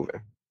keep it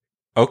moving.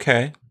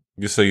 Okay,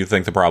 so you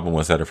think the problem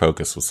was that her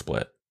focus was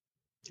split?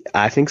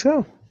 I think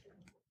so.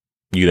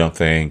 You don't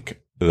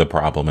think the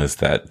problem is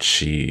that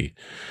she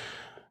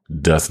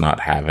does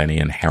not have any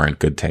inherent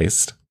good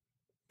taste?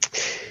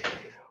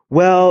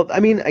 Well, I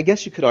mean, I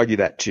guess you could argue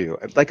that too.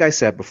 Like I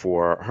said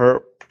before,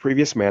 her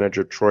previous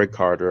manager, Troy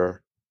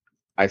Carter,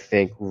 I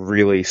think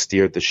really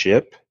steered the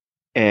ship.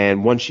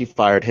 And once she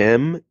fired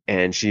him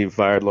and she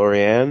fired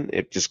Lorianne,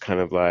 it just kind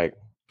of like,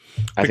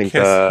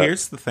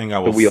 here's the thing I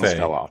will say. The wheels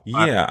fell off.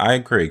 Yeah, I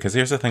agree. Because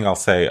here's the thing I'll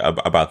say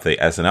about the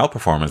SNL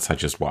performance I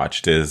just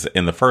watched is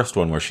in the first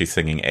one where she's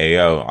singing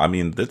AO. I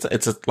mean, it's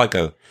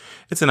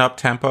an up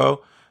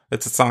tempo.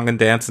 It's a song and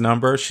dance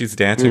number. She's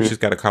dancing. Mm-hmm. She's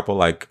got a couple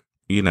the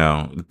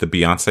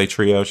Beyonce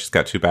trio. She's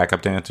got 2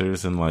 backup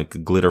dancers and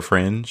glitter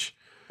fringe.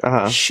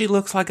 Uh-huh. She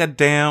looks like a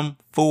damn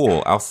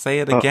fool. I'll say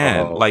it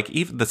again. Uh-oh.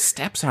 Even the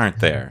steps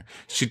aren't there.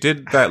 She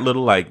did that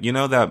little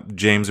that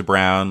James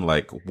Brown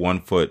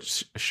 1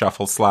 foot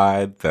shuffle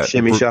slide, that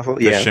shimmy shuffle,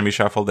 shimmy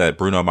shuffle that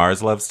Bruno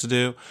Mars loves to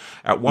do.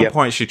 At one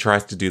point, she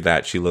tries to do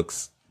that. She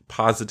looks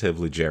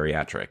positively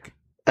geriatric.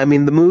 I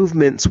mean, the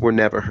movements were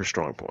never her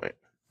strong point.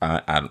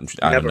 I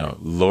don't know.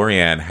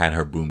 Lorianne had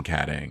her boom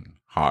catting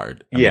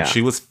hard. I mean,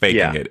 she was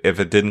faking it. If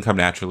it didn't come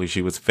naturally,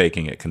 she was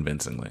faking it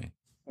convincingly.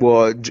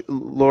 Well,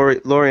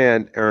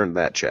 Lorianne earned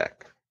that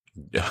check.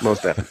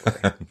 Most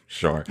definitely.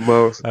 Sure.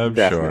 Most I'm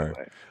definitely.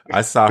 sure.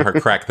 I saw her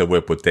crack the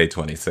whip with Day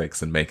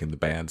 26 and making the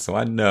band, so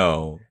I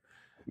know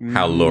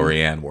how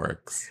Lorianne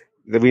works.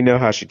 We know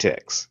how she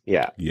ticks.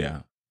 Yeah.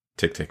 Yeah.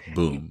 Tick, tick,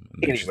 boom.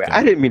 Anyway,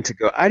 I didn't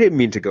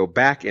mean to go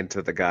back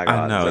into the Gaga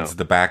I know, zone. it's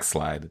the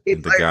backslide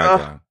into like,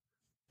 Gaga.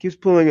 Keeps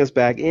pulling us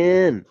back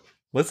in.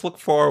 Let's look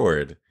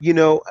forward.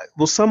 Well,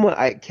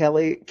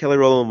 Kelly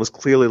Rowland was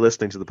clearly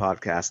listening to the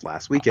podcast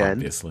last weekend.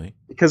 Obviously.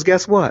 Because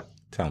guess what?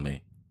 Tell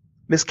me.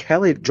 Miss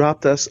Kelly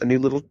dropped us a new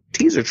little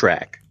teaser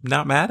track.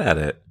 Not mad at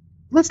it.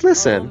 Let's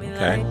listen.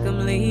 Okay. Like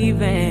I'm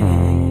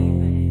leaving.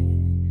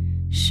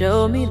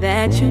 Show me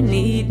that you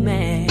need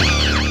me.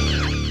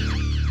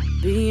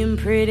 Being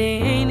pretty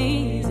ain't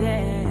easy.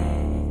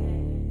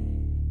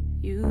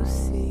 You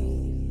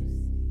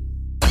see,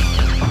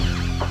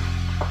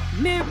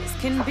 mirrors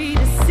can be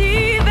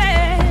deceiving.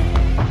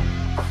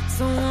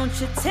 So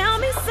won't you tell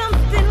me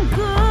something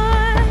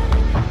good?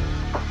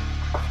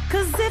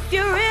 'Cause if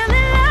you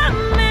really love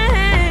me,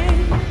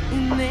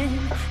 then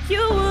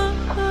you would.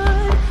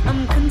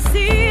 I'm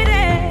conceited.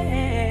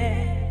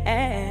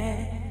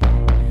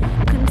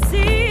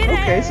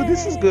 Okay, so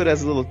this is good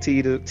as a little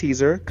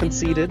teaser.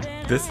 Conceited.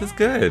 This is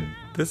good.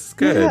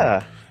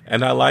 Yeah.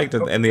 And I liked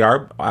it. And the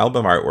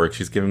album artwork,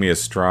 she's giving me a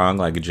strong,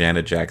 like,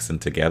 Janet Jackson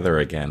Together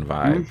Again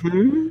vibe.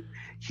 Mm-hmm.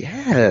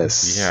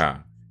 Yes. Yeah.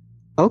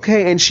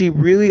 Okay, and she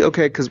really,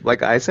 because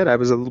like I said, I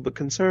was a little bit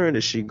concerned.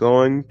 Is she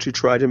going to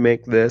try to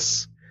make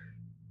this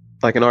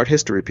like an art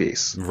history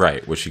piece?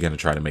 Right. Was she going to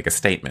try to make a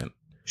statement?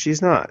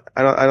 She's not.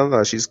 I don't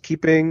know. She's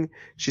keeping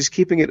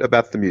it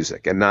about the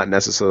music and not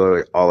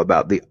necessarily all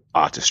about the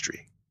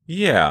artistry.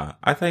 Yeah,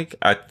 I think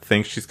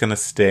she's gonna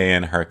stay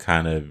in her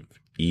kind of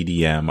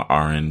EDM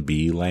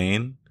R&B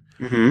lane,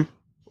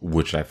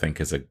 which I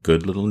think is a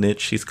good little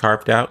niche she's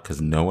carved out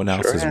because no one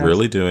else is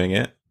really doing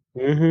it.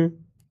 Mm-hmm.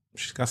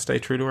 She's gonna stay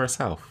true to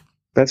herself.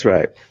 That's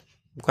right.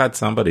 I'm glad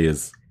somebody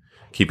is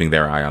keeping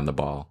their eye on the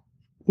ball.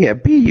 Yeah,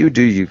 be you,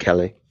 do you,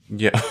 Kelly?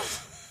 Yeah,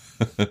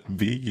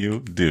 be you,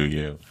 do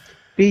you?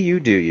 Be you,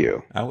 do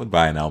you? I would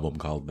buy an album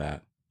called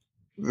that.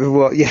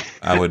 Well, yeah.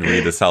 I would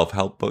read a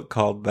self-help book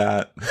called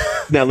that.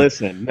 Now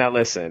listen.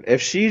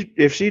 If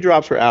she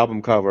drops her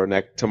album cover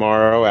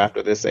tomorrow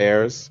after this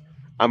airs,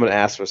 I'm gonna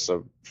ask for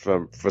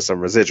some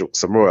residual,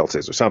 some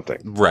royalties or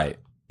something. Right.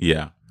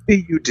 Yeah.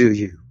 Be you, do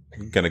you?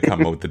 I'm gonna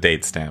come up with the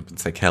date stamp and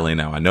say, Kelly,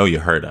 now I know you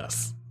heard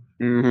us.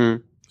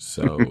 Mm-hmm.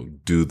 So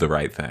do the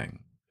right thing.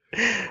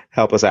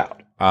 Help us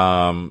out.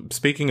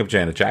 Speaking of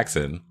Janet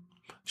Jackson,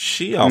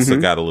 she also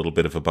got a little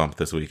bit of a bump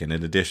this weekend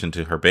in addition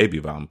to her baby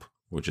bump.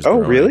 Which is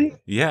growing. Really?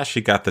 Yeah,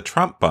 she got the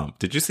Trump bump.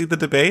 Did you see the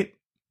debate?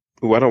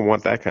 Ooh, I don't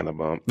want that kind of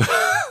bump.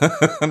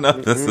 No,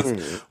 this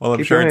is, well,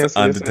 I'm sure it's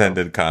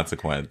unintended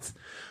consequence.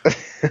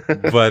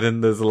 But in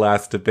this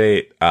last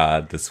debate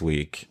this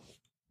week,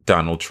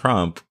 Donald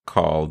Trump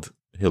called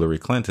Hillary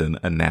Clinton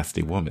a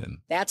nasty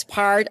woman. That's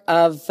part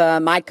of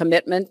my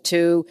commitment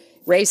to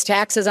raise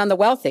taxes on the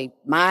wealthy.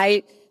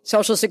 My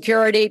Social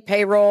Security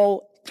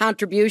payroll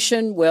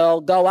contribution will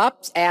go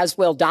up, as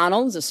will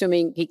Donald's,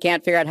 assuming he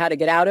can't figure out how to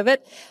get out of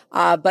it.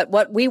 But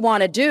what we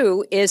want to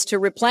do is to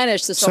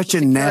replenish the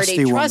Social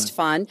Security Trust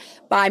Fund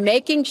by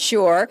making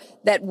sure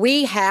that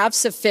we have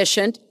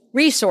sufficient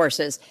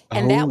resources.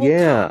 And that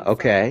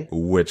will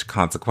Which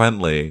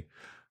consequently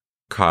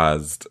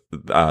caused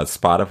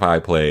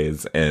Spotify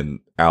plays and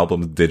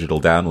album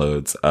digital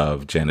downloads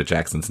of Janet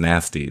Jackson's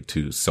Nasty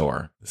to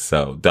soar.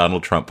 So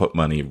Donald Trump put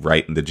money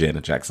right into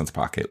Janet Jackson's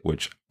pocket,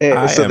 which I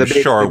am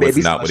sure was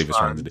not what he was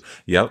trying to do.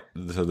 Yep.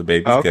 So the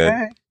baby's good.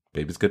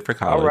 Baby's good for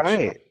college. All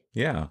right.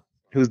 Yeah.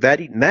 Who's that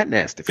eating that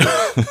nasty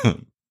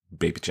food?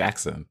 Baby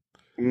Jackson.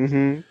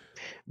 Mm-hmm.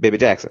 Baby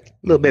Jackson.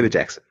 Little baby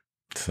Jackson.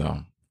 So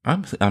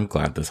I'm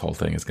glad this whole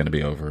thing is going to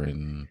be over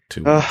in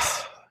 2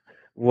 weeks.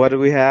 What do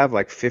we have?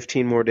 Like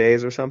 15 more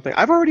days or something?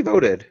 I've already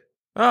voted.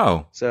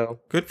 Oh, so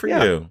good for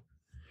you.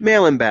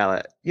 Mail-in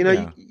ballot.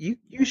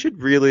 You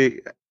should really.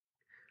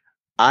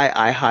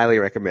 I highly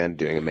recommend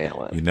doing a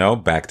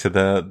mail-in. Back to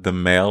the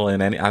mail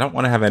in any. I don't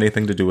want to have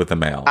anything to do with the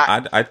mail.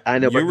 I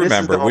know. You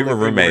remember we were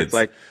roommates.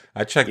 Like,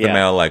 I checked the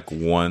mail like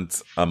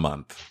once a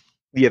month.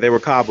 Yeah, there were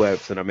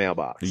cobwebs in our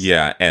mailbox.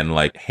 Yeah, and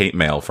like hate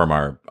mail from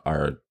our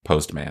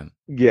postman.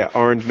 Yeah,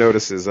 orange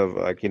notices of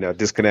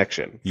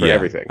disconnection for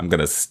everything. I'm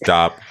gonna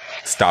stop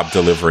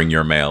delivering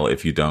your mail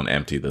if you don't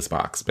empty this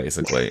box.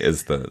 Basically,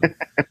 is the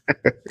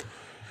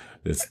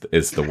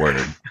is the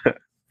word.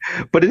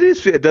 But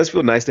it does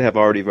feel nice to have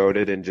already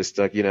voted and just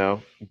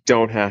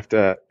don't have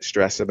to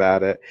stress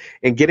about it.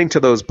 And getting to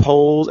those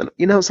polls, and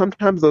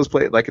sometimes those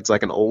play like it's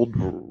like an old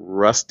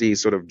rusty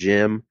sort of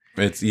gym.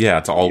 It's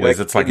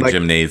always it's like a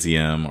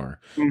gymnasium or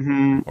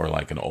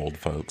like an old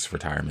folks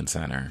retirement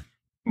center.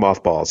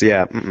 Mothballs,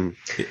 yeah.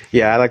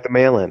 Yeah, I like the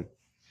mail-in.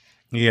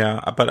 Yeah,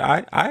 but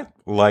I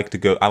like to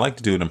go. I like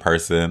to do it in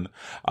person.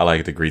 I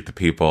like to greet the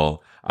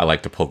people. I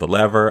like to pull the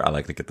lever. I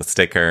like to get the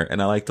sticker,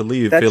 and I like to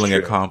leave That's feeling true.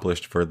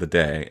 accomplished for the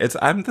day.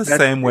 I'm the That's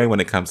same way true. when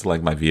it comes to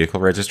like my vehicle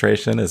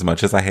registration. As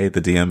much as I hate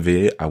the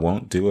DMV, I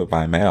won't do it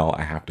by mail.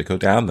 I have to go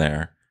down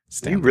there.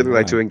 You really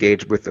like to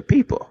engage with the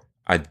people.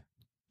 I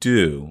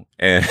do,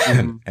 and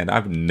Mhm. and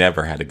I've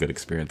never had a good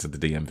experience at the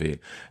DMV,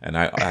 and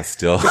I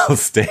still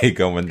stay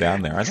going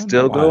down there. I don't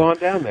Still know go why. on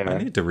down I there.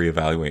 need to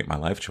reevaluate my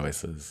life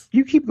choices.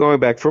 You keep going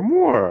back for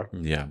more.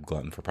 Yeah, I'm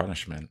glutton for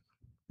punishment.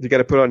 You got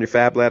to put on your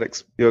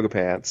Fabletics yoga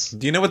pants.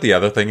 Do you know what the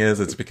other thing is?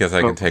 It's because I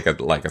Oh. can take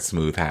a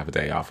smooth half a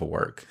day off of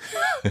work.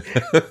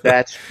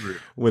 That's true.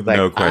 With Like,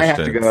 no I questions.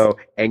 have to go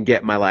and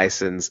get my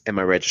license and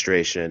my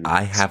registration.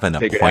 I have an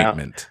Figure it out.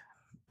 appointment.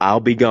 I'll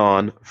be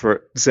gone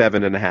for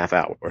 7.5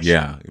 hours.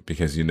 Yeah,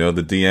 because you know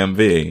the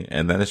DMV,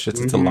 and then it's just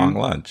it's a Mhm. long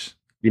lunch.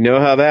 You know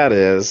how that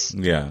is.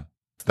 Yeah,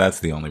 that's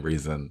the only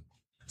reason.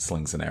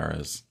 Slings and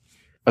arrows.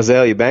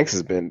 Azalea Banks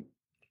has been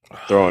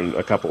throwing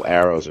a couple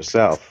arrows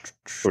herself,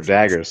 or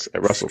daggers,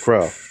 at Russell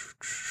Crowe.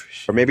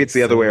 Or maybe it's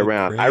the other way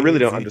around. I really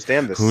don't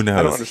understand this. Who I don't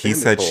knows? understand He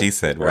this said, whole- she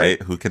said,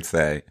 right? Who could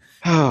say?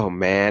 Oh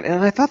man,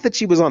 and I thought that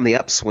she was on the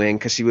upswing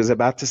because she was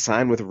about to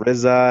sign with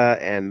RZA,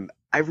 and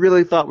I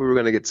really thought we were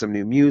going to get some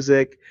new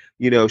music.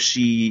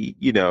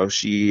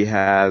 She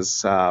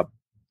has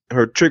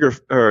her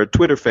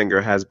Twitter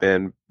finger has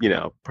been,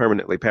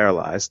 permanently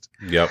paralyzed.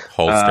 Yep,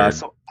 holstered.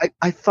 So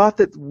I thought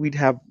that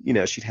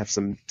she'd have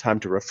some time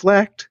to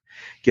reflect,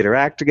 get her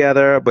act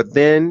together, but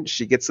then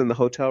she gets in the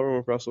hotel room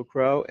with Russell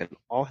Crowe, and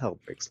all hell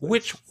breaks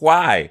loose.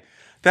 Why?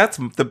 That's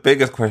the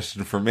biggest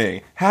question for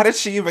me. How did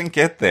she even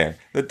get there?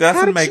 That How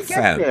doesn't did make she get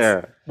sense.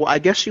 there? Well, I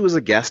guess she was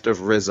a guest of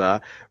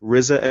RZA.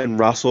 RZA and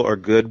Russell are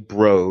good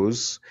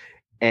bros,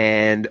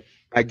 and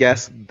I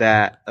guess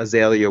that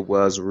Azalea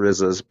was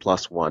RZA's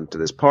plus one to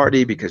this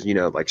party because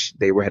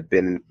had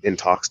been in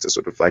talks to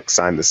sort of like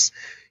sign this,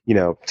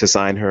 to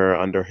sign her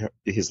under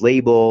his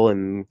label,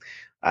 and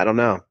I don't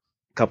know, a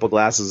couple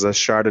glasses of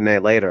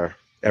Chardonnay later,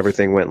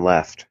 everything went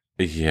left.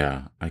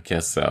 Yeah, I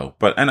guess so.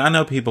 And I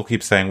know people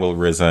keep saying, well,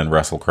 RZA and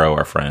Russell Crowe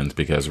are friends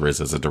because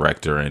RZA's a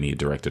director and he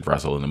directed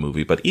Russell in the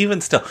movie. But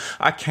even still,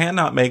 I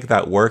cannot make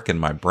that work in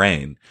my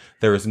brain.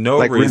 There is no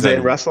Like reason. RZA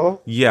and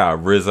Russell? Yeah,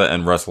 RZA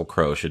and Russell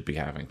Crowe should be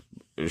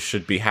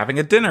having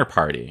a dinner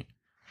party.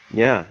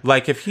 Yeah.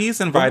 Like if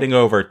he's inviting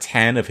over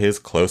 10 of his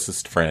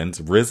closest friends,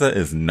 RZA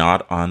is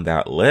not on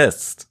that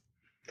list.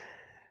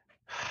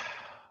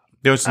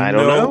 I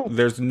don't know.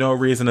 There's no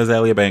reason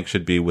Azalea Banks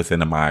should be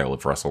within a mile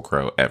of Russell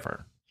Crowe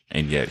ever.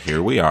 And yet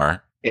here we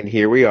are. And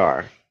here we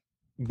are.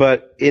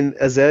 But in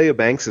Azalea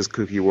Banks'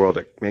 kooky world,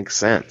 it makes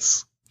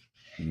sense.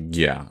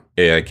 Yeah.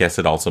 I guess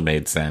it also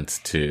made sense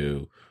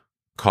to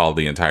call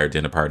the entire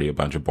dinner party a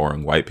bunch of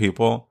boring white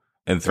people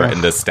and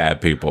threaten to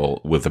stab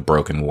people with a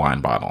broken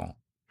wine bottle.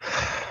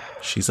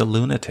 She's a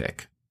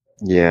lunatic.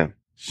 Yeah.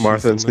 She's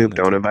Martha a and Snoop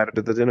lunatic. don't invite her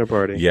to the dinner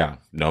party. Yeah.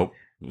 Nope.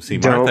 See,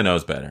 Don't. Martha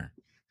knows better.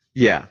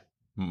 Yeah.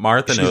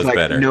 Martha She's knows like,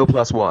 better. no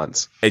plus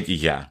ones.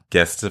 Yeah.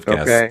 Guests of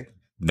guests, Okay.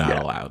 not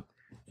Yeah. allowed.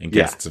 And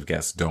Yeah. guests of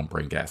guests don't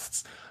bring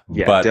guests.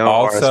 Yeah, But don't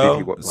also,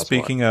 RSVP plus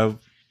speaking of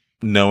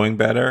knowing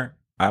better,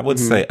 I would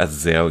Mhm. say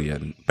Azalea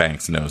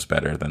Banks knows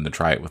better than to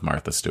try it with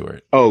Martha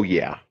Stewart. Oh,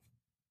 yeah.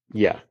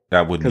 Yeah.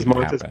 That wouldn't Because even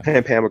Martha's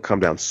happen. Pam would come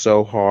down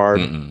so hard.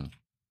 Mm-mm.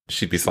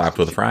 She'd be slapped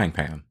with a frying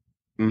pan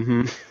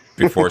Hmm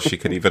before she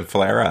could even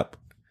flare up.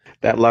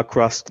 That La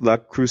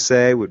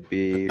Crusade would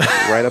be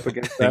right up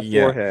against that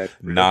Yeah. forehead.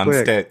 real quick.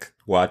 Non-stick.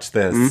 Watch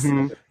this.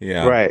 Mhm.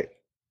 Yeah. Right.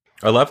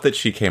 I love that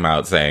she came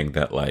out saying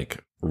that, like,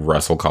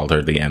 Russell called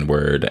her the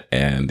N-word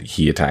and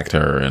he attacked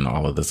her and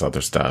all of this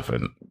other stuff.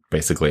 And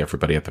basically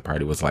everybody at the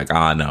party was like,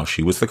 no,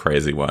 she was the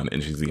crazy one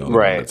and she's the only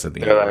one that said the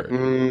They're like,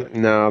 N-word.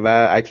 no,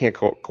 that I can't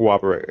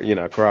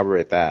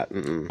corroborate that.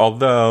 Mm-mm.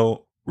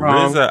 Although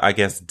Wrong. RZA, I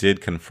guess, did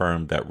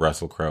confirm that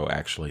Russell Crowe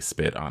actually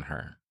spit on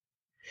her.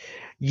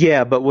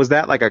 Yeah, but was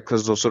that like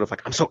because it was sort of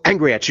like, I'm so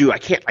angry at you, I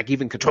can't like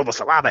even control the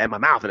saliva in my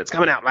mouth, and it's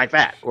coming out like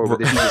that, or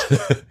did he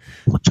just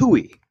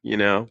tooey?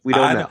 We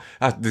don't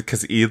know.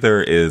 Because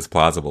either is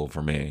plausible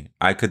for me.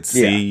 I could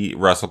see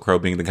Russell Crowe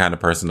being the kind of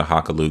person to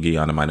hawk a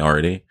loogie on a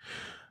minority.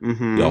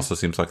 Mm-hmm. He also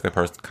seems like the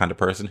kind of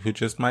person who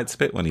just might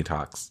spit when he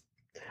talks.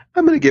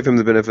 I'm going to give him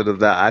the benefit of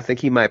that. I think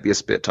he might be a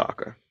spit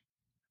talker,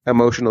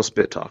 emotional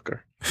spit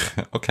talker.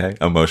 Okay,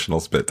 emotional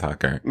spit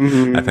talker.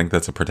 Mm-hmm. I think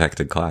that's a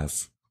protected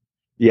class.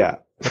 Yeah.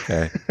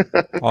 Okay.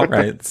 All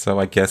right. So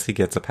I guess he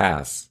gets a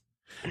pass.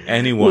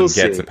 Anyone We'll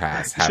gets see. a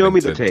pass. Show me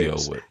the having to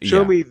tapes. deal with.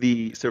 Show Yeah. me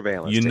the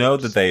surveillance. You know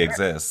tapes. that they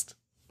exist.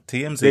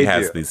 TMZ They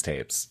has do. these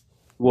tapes.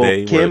 Well,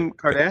 They Kim were-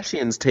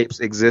 Kardashian's tapes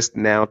exist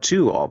now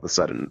too. All of a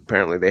sudden,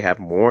 apparently, they have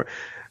more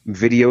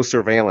video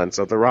surveillance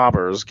of the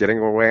robbers getting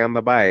away on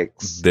the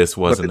bikes. This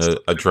wasn't it's-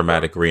 a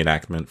dramatic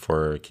reenactment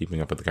for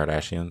Keeping Up with the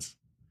Kardashians.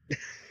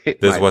 It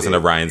This might wasn't be.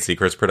 a Ryan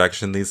Seacrest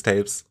production, these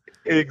tapes.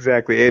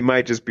 Exactly. It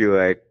might just be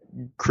like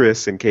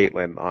Chris and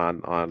Caitlyn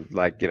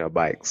on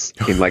bikes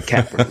in like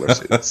cat burglar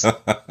suits.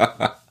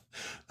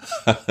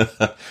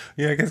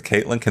 Yeah, I guess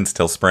Caitlyn can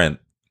still sprint.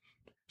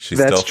 She's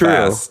That's still true.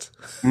 fast.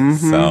 Mhm.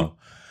 So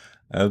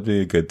that would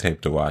be a good tape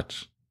to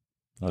watch.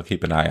 I'll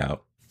keep an eye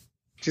out.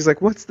 She's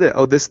like, what's this?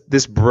 Oh,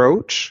 this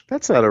brooch?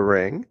 That's not a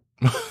ring.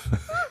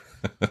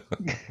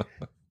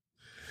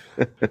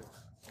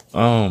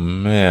 Oh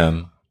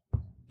man.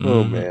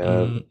 Oh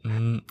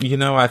man. You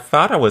know, I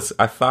thought I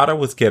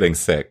was getting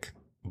sick,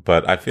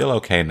 but I feel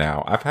okay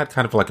now. I've had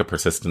kind of like a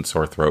persistent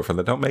sore throat from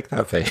the don't make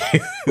that face.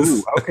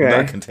 Ooh, okay.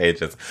 Not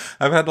contagious.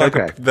 I've had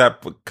like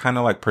that kind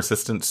of like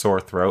persistent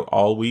sore throat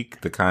all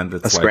week. The kind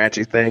that's a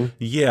scratchy thing.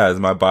 Yeah, is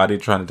my body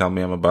trying to tell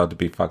me I'm about to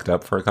be fucked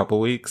up for a couple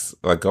weeks,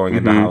 like going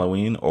into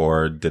Halloween,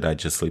 or did I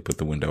just sleep with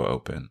the window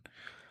open?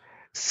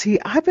 See,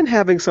 I've been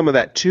having some of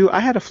that too. I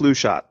had a flu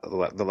shot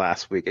the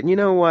last week, and you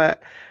know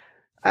what?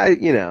 I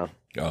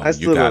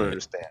still don't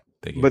understand.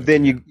 But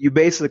then you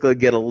basically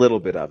get a little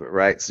bit of it,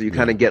 right? So you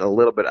kind of get a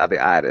little bit of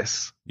the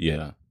itis.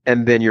 Yeah.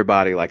 And then your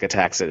body like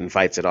attacks it and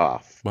fights it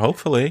off. Well,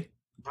 hopefully.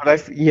 But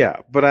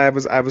I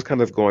was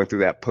kind of going through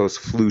that post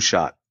flu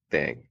shot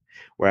thing,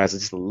 where I was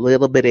just a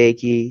little bit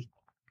achy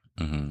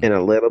and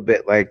a little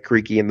bit like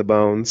creaky in the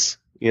bones,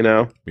 you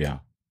know? Yeah.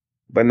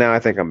 But now I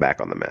think I'm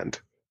back on the mend.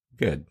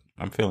 Good.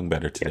 I'm feeling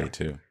better today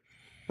too.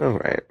 All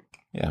right.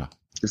 Yeah.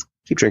 Just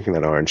keep drinking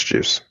that orange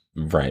juice.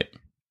 Right.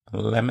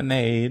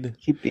 Lemonade.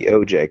 Keep the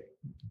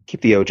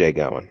OJ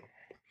going.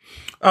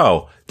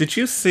 Oh, did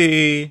you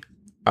see,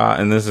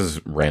 and this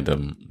is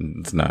random,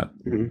 it's not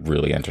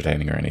really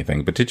entertaining or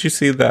anything, but did you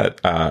see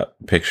that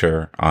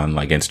picture on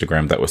like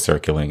Instagram that was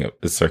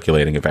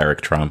circulating of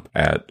Eric Trump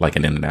at like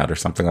an In-N-Out or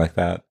something like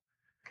that?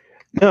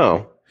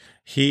 No.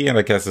 He and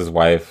I guess his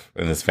wife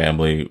and his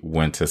family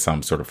went to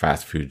some sort of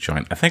fast food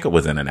joint. I think it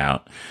was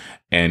In-N-Out.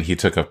 And he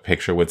took a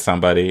picture with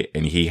somebody,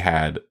 and he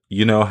had,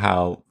 you know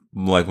how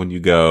like when you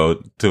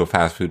go to a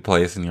fast food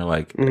place and you're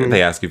like,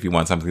 they ask you if you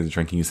want something to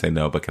drink and you say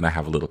no, but can I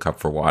have a little cup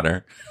for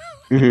water?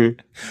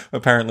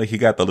 Apparently he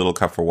got the little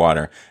cup for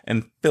water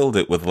and filled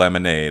it with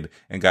lemonade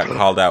and got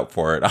called out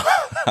for it on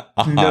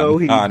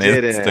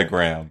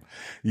Instagram.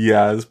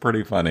 Yeah, it's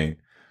pretty funny.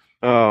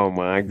 Oh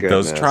my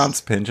goodness. Those Trumps,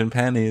 pinching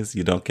pennies.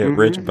 You don't get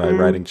rich by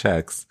writing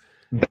checks.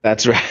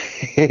 That's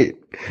right.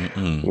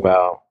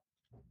 Well.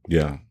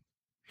 Yeah.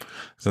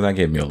 So that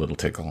gave me a little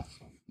tickle.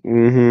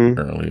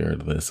 Earlier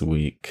this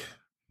week.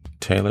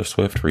 Taylor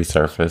Swift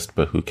resurfaced,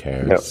 but who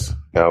cares?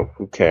 No,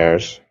 who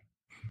cares?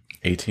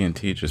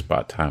 AT&T just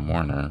bought Time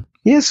Warner.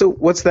 Yeah, so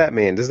what's that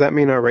mean? Does that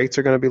mean our rates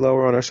are going to be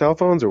lower on our cell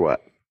phones or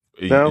what?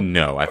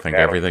 No, I think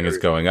everything is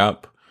going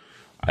up.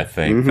 I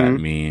think that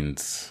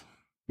means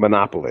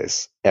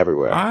monopolies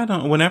everywhere.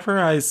 Whenever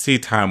I see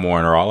Time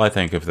Warner, all I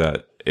think of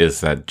that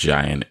is that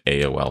giant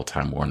AOL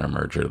Time Warner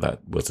merger that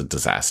was a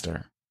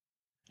disaster.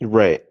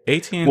 Right.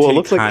 AT&T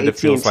kind of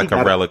feels like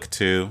a relic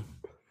too.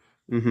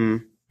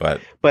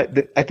 But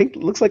I think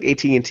it looks like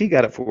AT&T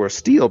got it for a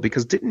steal,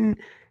 because didn't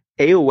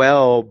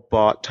AOL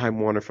bought Time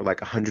Warner for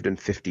like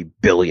 $150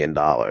 billion,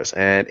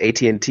 and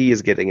AT&T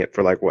is getting it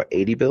for like what,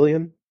 $80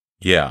 billion?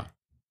 Yeah.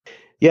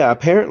 Yeah.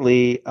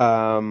 Apparently,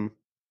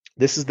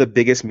 this is the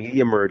biggest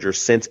media merger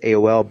since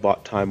AOL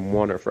bought Time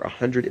Warner for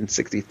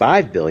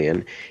 $165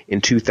 billion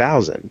in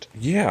 2000.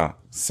 Yeah.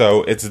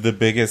 So it's the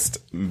biggest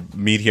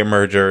media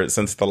merger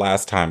since the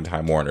last time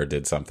Time Warner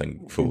did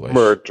something foolish.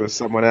 Merged with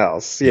someone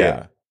else.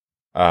 Yeah.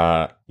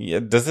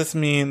 Does this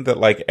mean that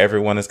like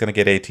everyone is going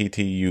to get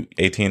AT&T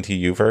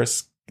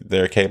Uverse?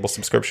 Their cable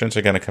subscriptions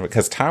are going to come,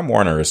 because Time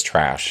Warner is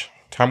trash.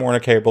 Time Warner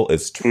Cable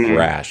is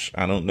trash.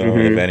 I don't know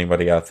if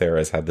anybody out there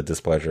has had the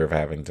displeasure of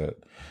having to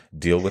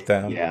deal with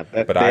them. Yeah,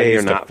 but I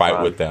used to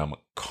fight with them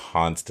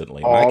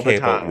constantly. My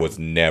cable was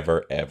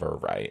never ever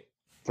right.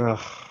 Ugh.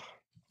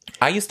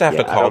 I used to have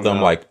to call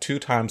them like 2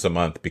 times a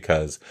month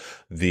because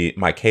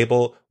my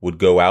cable would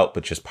go out,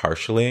 but just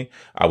partially.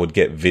 I would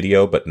get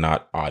video, but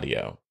not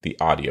audio. The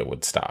audio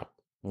would stop.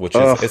 Which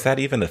is that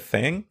even a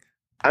thing?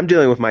 I'm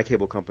dealing with my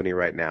cable company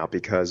right now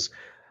because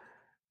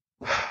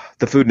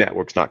the Food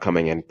Network's not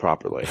coming in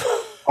properly.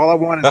 All I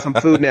want is some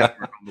Food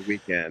Network on the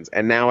weekends,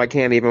 and now I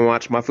can't even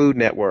watch my Food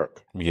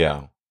Network.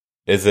 Yeah.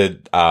 Is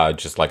it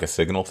just like a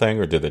signal thing,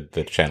 or did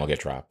the channel get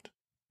dropped?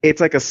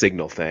 It's like a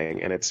signal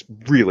thing, and it's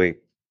really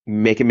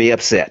making me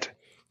upset.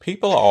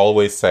 People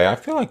always say, I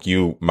feel like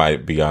you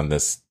might be on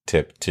this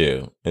tip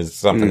too. It's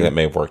something that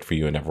may have worked for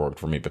you and never worked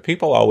for me. But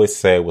people always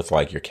say with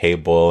like your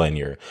cable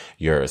and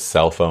your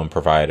cell phone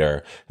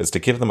provider is to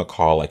give them a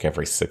call like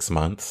every 6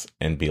 months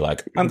and be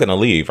like, I'm going to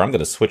leave. Or I'm going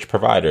to switch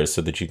providers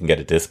so that you can get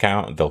a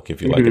discount. They'll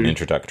give you like an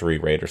introductory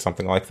rate or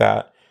something like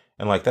that.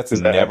 And like that's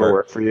never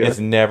worked for you. It's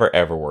never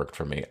ever worked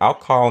for me. I'll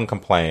call and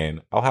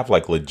complain. I'll have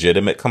like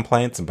legitimate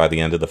complaints, and by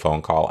the end of the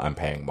phone call, I'm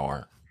paying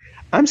more.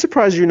 I'm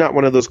surprised you're not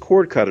one of those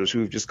cord cutters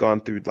who've just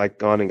gone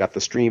and got the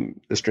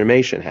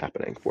streamation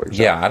happening, for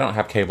example. Yeah, I don't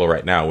have cable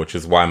right now, which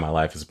is why my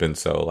life has been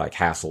so like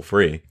hassle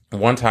free.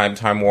 One time,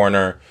 Time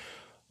Warner,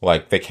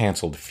 like they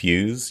canceled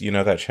Fuse. You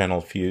know that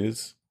channel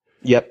Fuse?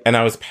 Yep. And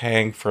I was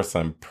paying for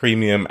some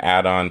premium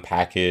add-on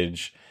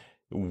package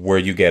where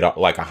you get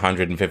like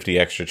 150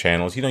 extra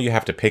channels. You know, you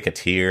have to pick a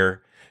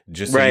tier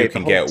just so you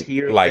can get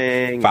like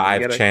thing,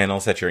 5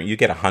 channels that you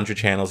get 100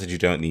 channels that you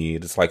don't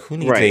need. It's like, who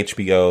needs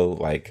HBO,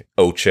 like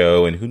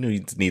Ocho, and who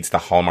needs the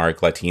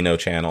Hallmark Latino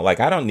channel? Like,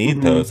 I don't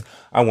need those.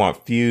 I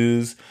want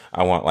Fuse.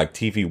 I want like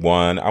TV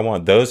One. I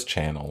want those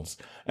channels.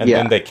 And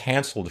then they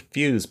canceled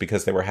Fuse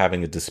because they were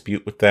having a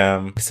dispute with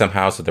them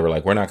somehow. So they were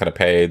like, we're not going to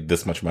pay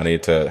this much money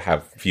to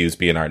have Fuse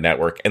be in our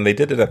network. And they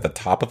did it at the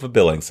top of a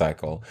billing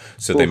cycle.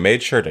 So they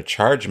made sure to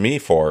charge me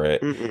for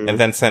it and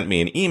then sent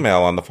me an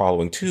email on the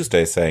following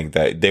Tuesday saying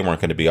that they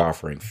weren't going to be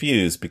offering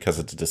Fuse because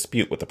it's a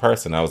dispute with the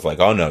person. I was like,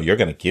 oh no, you're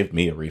going to give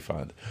me a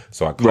refund.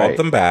 So I called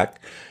them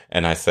back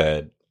and I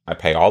said, I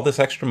pay all this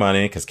extra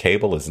money because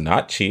cable is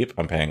not cheap.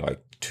 I'm paying like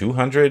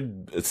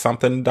 $200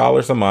 something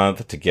a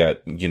month to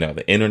get, you know,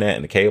 the internet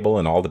and the cable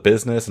and all the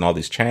business and all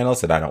these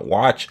channels that I don't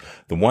watch.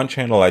 The one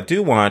channel I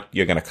do want,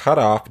 you're going to cut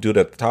off, do it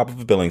at the top of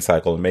a billing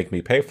cycle and make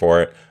me pay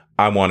for it.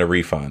 I want a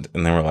refund.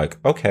 And then we're like,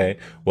 okay,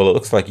 well, it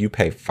looks like you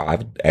pay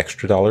 $5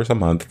 extra a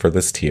month for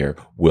this tier.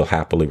 We'll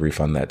happily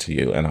refund that to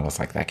you. And I was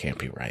like, that can't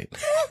be right.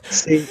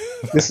 See,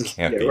 this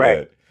can't be right.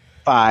 it.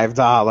 $5.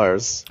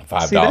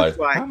 $5.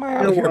 How am I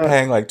out here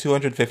paying like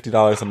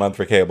 $250 a month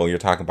for cable? You're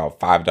talking about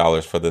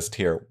 $5 for this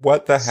tier.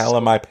 What the hell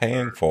am I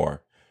paying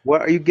for?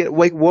 What are you getting?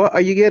 Wait, what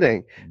are you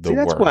getting? See,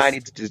 that's why I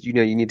need to just, you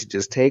need to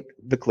just take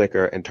the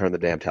clicker and turn the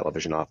damn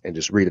television off and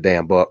just read a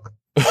damn book.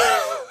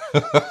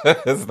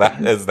 Is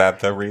that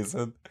the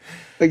reason?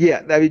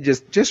 Yeah, I mean,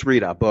 just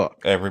read a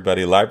book.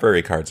 Everybody,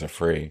 library cards are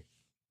free.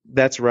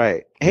 That's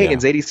right. Hey, and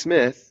Zadie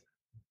Smith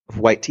of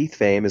White Teeth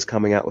fame is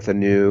coming out with a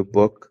new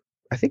book,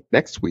 I think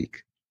next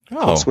week.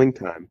 Oh, Swing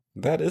Time.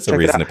 That is a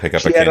reason to pick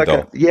up a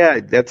Kindle.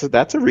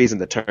 That's a reason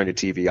to turn your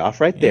TV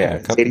off right there.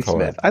 Zadie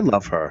Smith. I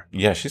love her.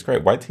 Yeah, she's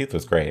great. White Teeth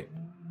was great.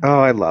 Oh,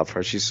 I love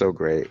her. She's so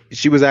great.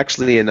 She was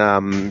actually in,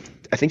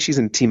 I think she's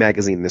in T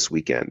Magazine this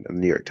weekend in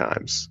the New York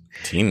Times.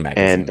 Teen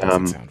Magazine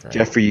doesn't sound right.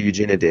 Jeffrey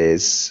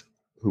Eugenides,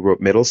 who wrote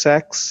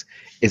Middlesex,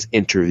 is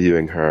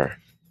interviewing her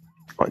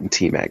on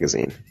T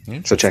Magazine.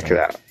 So check it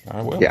out.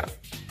 I will. Yeah.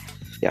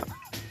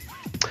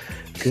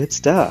 Good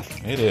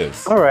stuff. It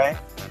is. All right.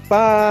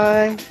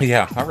 Bye.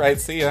 Yeah. All right.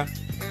 See ya.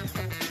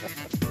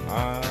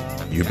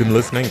 You've been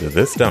listening to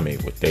This Dummy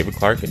with David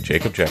Clark and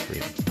Jacob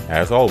Jeffries.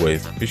 As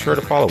always, be sure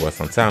to follow us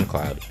on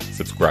SoundCloud,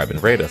 subscribe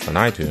and rate us on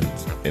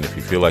iTunes, and if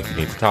you feel like you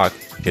need to talk,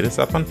 hit us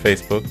up on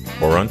Facebook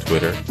or on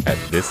Twitter at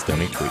This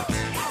Dummy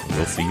Tweets.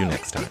 We'll see you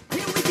next time.